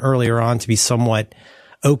I'd learned earlier on to be somewhat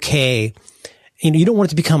okay. You don't want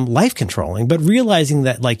it to become life controlling, but realizing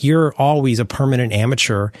that like you're always a permanent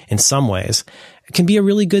amateur in some ways can be a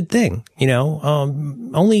really good thing.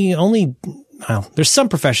 Well, there's some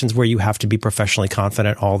professions where you have to be professionally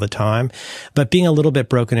confident all the time, but being a little bit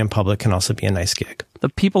broken in public can also be a nice gig. The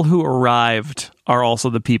people who arrived are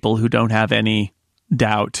also the people who don't have any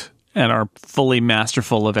doubt and are fully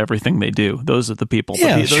masterful of everything they do. Those are the people,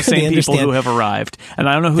 those same people who have arrived. And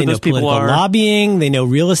I don't know who those people are. Lobbying, they know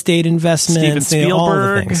real estate investments, Steven Spielberg, they know all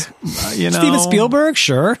the things. Steven Spielberg,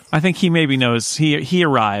 sure. I think he maybe knows. He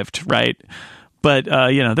arrived, right? But,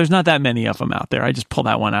 there's not that many of them out there. I just pulled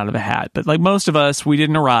that one out of a hat. But like most of us, we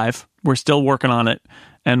didn't arrive. We're still working on it,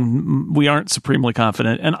 and we aren't supremely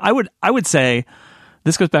confident. And I would say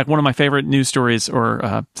this goes back. One of my favorite news stories, or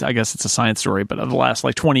I guess it's a science story, but of the last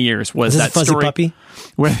like 20 years was that Fuzzy story Puppy?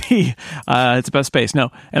 Where it's about space. No,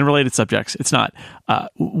 and related subjects. It's not.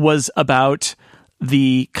 Was about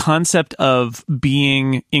the concept of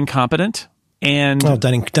being incompetent. And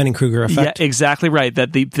Dunning-Kruger effect. Yeah, exactly right.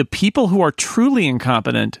 That the people who are truly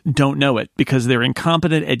incompetent don't know it because they're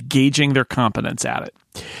incompetent at gauging their competence at it.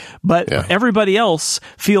 But everybody else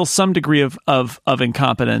feels some degree of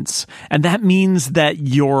incompetence. And that means that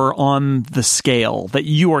you're on the scale, that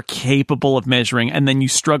you are capable of measuring, and then you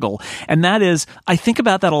struggle. And that is, I think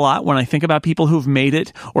about that a lot when I think about people who've made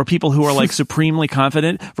it, or people who are like supremely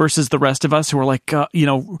confident versus the rest of us who are like,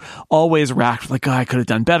 always racked, like, I could have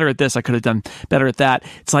done better at this. I could have done better at that.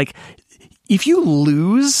 It's like, if you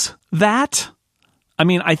lose that, I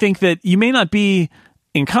mean, I think that you may not be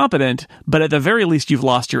incompetent, but at the very least, you've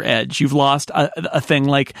lost your edge. You've lost a thing.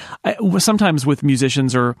 Like sometimes with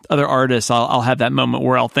musicians or other artists, I'll have that moment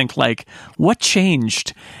where I'll think like, what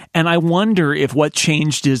changed? And I wonder if what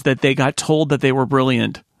changed is that they got told that they were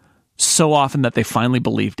brilliant so often that they finally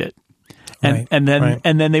believed it. And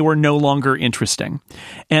then they were no longer interesting.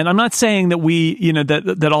 And I'm not saying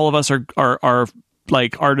that that all of us are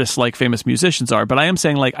like artists like famous musicians are, but I am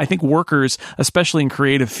saying like I think workers, especially in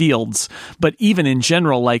creative fields, but even in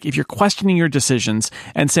general, like if you're questioning your decisions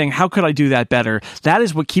and saying, how could I do that better? That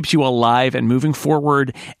is what keeps you alive and moving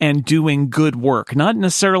forward and doing good work, not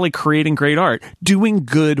necessarily creating great art, doing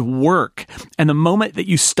good work. And the moment that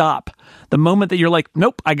you stop, the moment that you're like,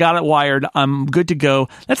 nope, I got it wired, I'm good to go,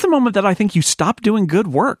 that's the moment that I think you stop doing good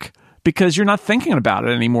work. Because you're not thinking about it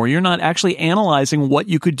anymore. You're not actually analyzing what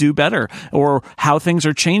you could do better or how things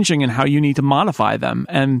are changing and how you need to modify them.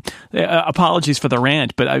 And apologies for the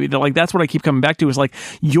rant, but I mean, like that's what I keep coming back to is like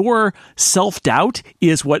your self-doubt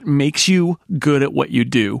is what makes you good at what you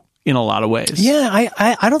do in a lot of ways. Yeah,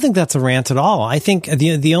 I don't think that's a rant at all. I think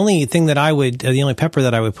the only thing that the only pepper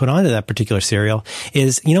that I would put onto that particular cereal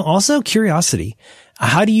is, also curiosity.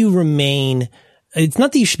 How do you remain? It's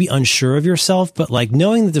not that you should be unsure of yourself, but like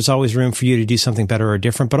knowing that there's always room for you to do something better or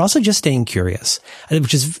different, but also just staying curious,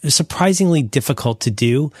 which is surprisingly difficult to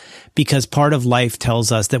do because part of life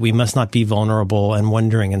tells us that we must not be vulnerable and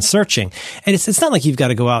wondering and searching. And it's not like you've got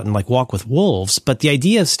to go out and like walk with wolves, but the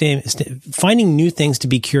idea of finding new things to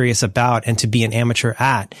be curious about and to be an amateur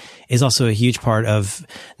at is also a huge part of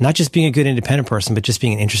not just being a good independent person, but just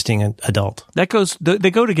being an interesting adult. They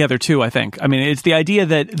go together too, I think. I mean, it's the idea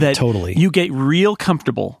that totally you get real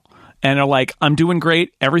comfortable and are like, I'm doing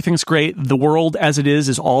great. Everything's great. The world as it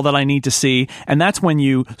is all that I need to see. And that's when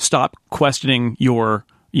you stop questioning your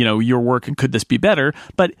work and could this be better?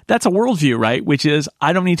 But that's a worldview, right? Which is,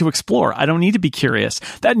 I don't need to explore. I don't need to be curious.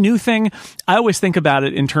 That new thing, I always think about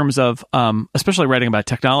it in terms of, especially writing about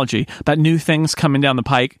technology, about new things coming down the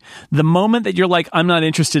pike. The moment that you're like, I'm not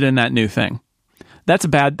interested in that new thing. That's a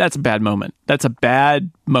bad moment. That's a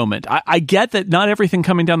bad moment. I get that not everything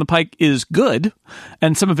coming down the pike is good,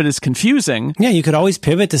 and some of it is confusing. Yeah, you could always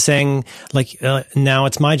pivot to saying, like, now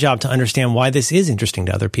it's my job to understand why this is interesting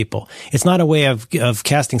to other people. It's not a way of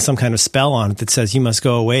casting some kind of spell on it that says you must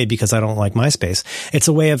go away because I don't like MySpace. It's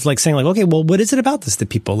a way of like saying, like, okay, well, what is it about this that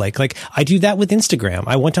people like? Like, I do that with Instagram.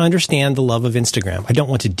 I want to understand the love of Instagram. I don't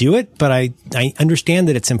want to do it, but I understand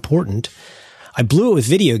that it's important. I blew it with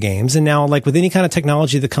video games, and now like with any kind of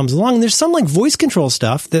technology that comes along, there's some like voice control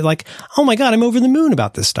stuff that like, oh my God, I'm over the moon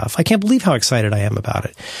about this stuff. I can't believe how excited I am about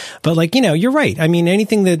it. But like, you're right. I mean,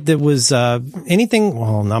 anything that was, anything,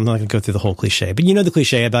 well, I'm not going to go through the whole cliche, but the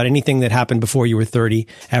cliche about anything that happened before you were 30,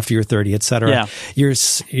 after you're 30, et cetera. Yeah.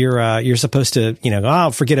 You're supposed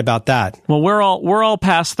to, forget about that. Well, we're all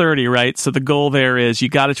past 30, right? So the goal there is you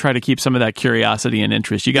got to try to keep some of that curiosity and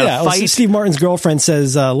interest. You got to fight. Well, Steve Martin's girlfriend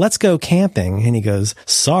says, let's go camping. And he goes,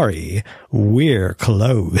 sorry, we're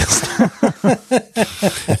closed.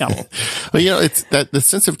 Yeah. Well, it's that the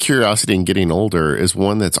sense of curiosity and getting older is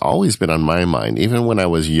one that's always been on my mind. Even when I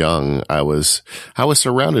was young, I was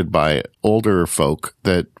surrounded by older folk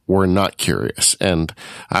that were not curious. And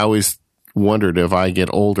I always wondered, if I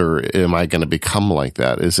get older, am I going to become like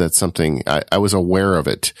that? Is that something I was aware of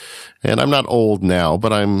it? And I'm not old now,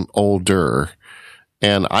 but I'm older.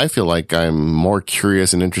 And I feel like I'm more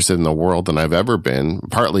curious and interested in the world than I've ever been,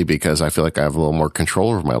 partly because I feel like I have a little more control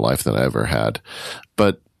over my life than I ever had.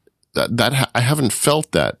 But that I haven't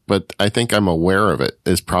felt that, but I think I'm aware of it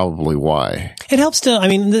is probably why. It helps to,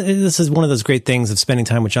 this is one of those great things of spending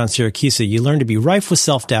time with John Syracuse. You learn to be rife with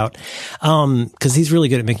self-doubt, cause he's really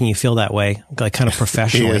good at making you feel that way, like kind of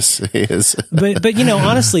professionally. He is. But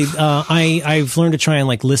honestly, I've learned to try and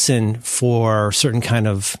like listen for certain kind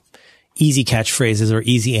of easy catchphrases or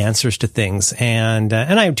easy answers to things. And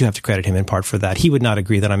I do have to credit him in part for that. He would not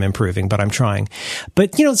agree that I'm improving, but I'm trying.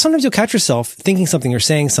 But, sometimes you'll catch yourself thinking something or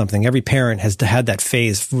saying something. Every parent has had that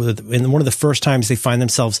phase. And one of the first times they find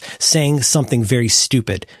themselves saying something very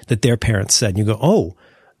stupid that their parents said. And you go, oh,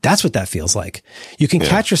 that's what that feels like. You can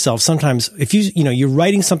catch yourself sometimes if you're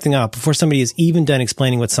writing something up before somebody has even done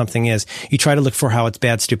explaining what something is. You try to look for how it's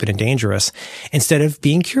bad, stupid, and dangerous instead of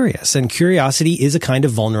being curious. And curiosity is a kind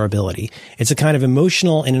of vulnerability. It's a kind of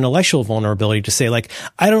emotional and intellectual vulnerability to say, like,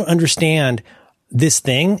 I don't understand this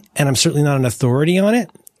thing, and I'm certainly not an authority on it.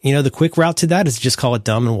 The quick route to that is to just call it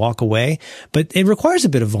dumb and walk away. But it requires a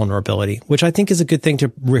bit of vulnerability, which I think is a good thing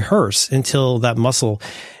to rehearse until that muscle,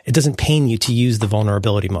 it doesn't pain you to use the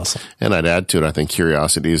vulnerability muscle. And I'd add to it, I think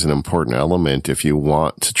curiosity is an important element if you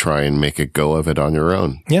want to try and make a go of it on your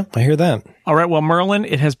own. Yeah, I hear that. All right. Well, Merlin,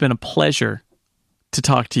 it has been a pleasure to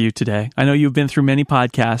talk to you today. I know you've been through many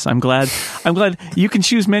podcasts. I'm glad you can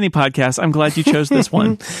choose many podcasts. I'm glad you chose this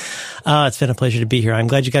one. It's been a pleasure to be here. I'm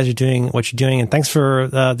glad you guys are doing what you're doing, and thanks for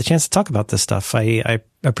the chance to talk about this stuff. I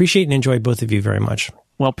appreciate and enjoy both of you very much.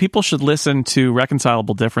 Well, people should listen to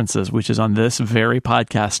Reconcilable Differences, which is on this very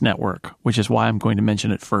podcast network, which is why I'm going to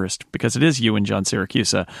mention it first, because it is you and John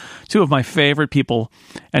Siracusa, two of my favorite people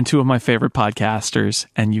and two of my favorite podcasters.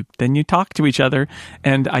 And then you talk to each other,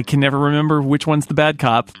 and I can never remember which one's the bad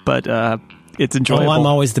cop, but it's enjoyable. Oh, I'm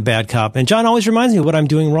always the bad cop. And John always reminds me what I'm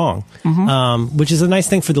doing wrong, which is a nice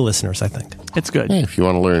thing for the listeners, I think. It's good. Hey, if you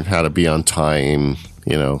want to learn how to be on time,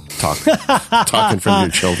 talking from your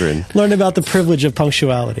children. Learn about the privilege of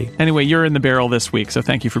punctuality. Anyway, you're in the barrel this week, so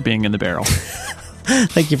thank you for being in the barrel.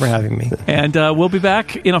 Thank you for having me. And we'll be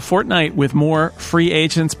back in a fortnight with more Free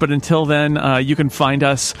Agents. But until then, you can find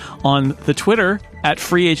us on the Twitter at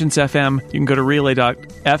FreeAgentsFM. You can go to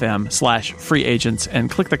relay.fm/freeagents and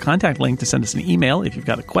click the contact link to send us an email if you've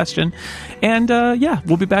got a question. And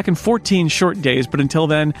we'll be back in 14 short days. But until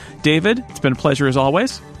then, David, it's been a pleasure as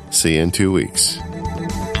always. See you in 2 weeks.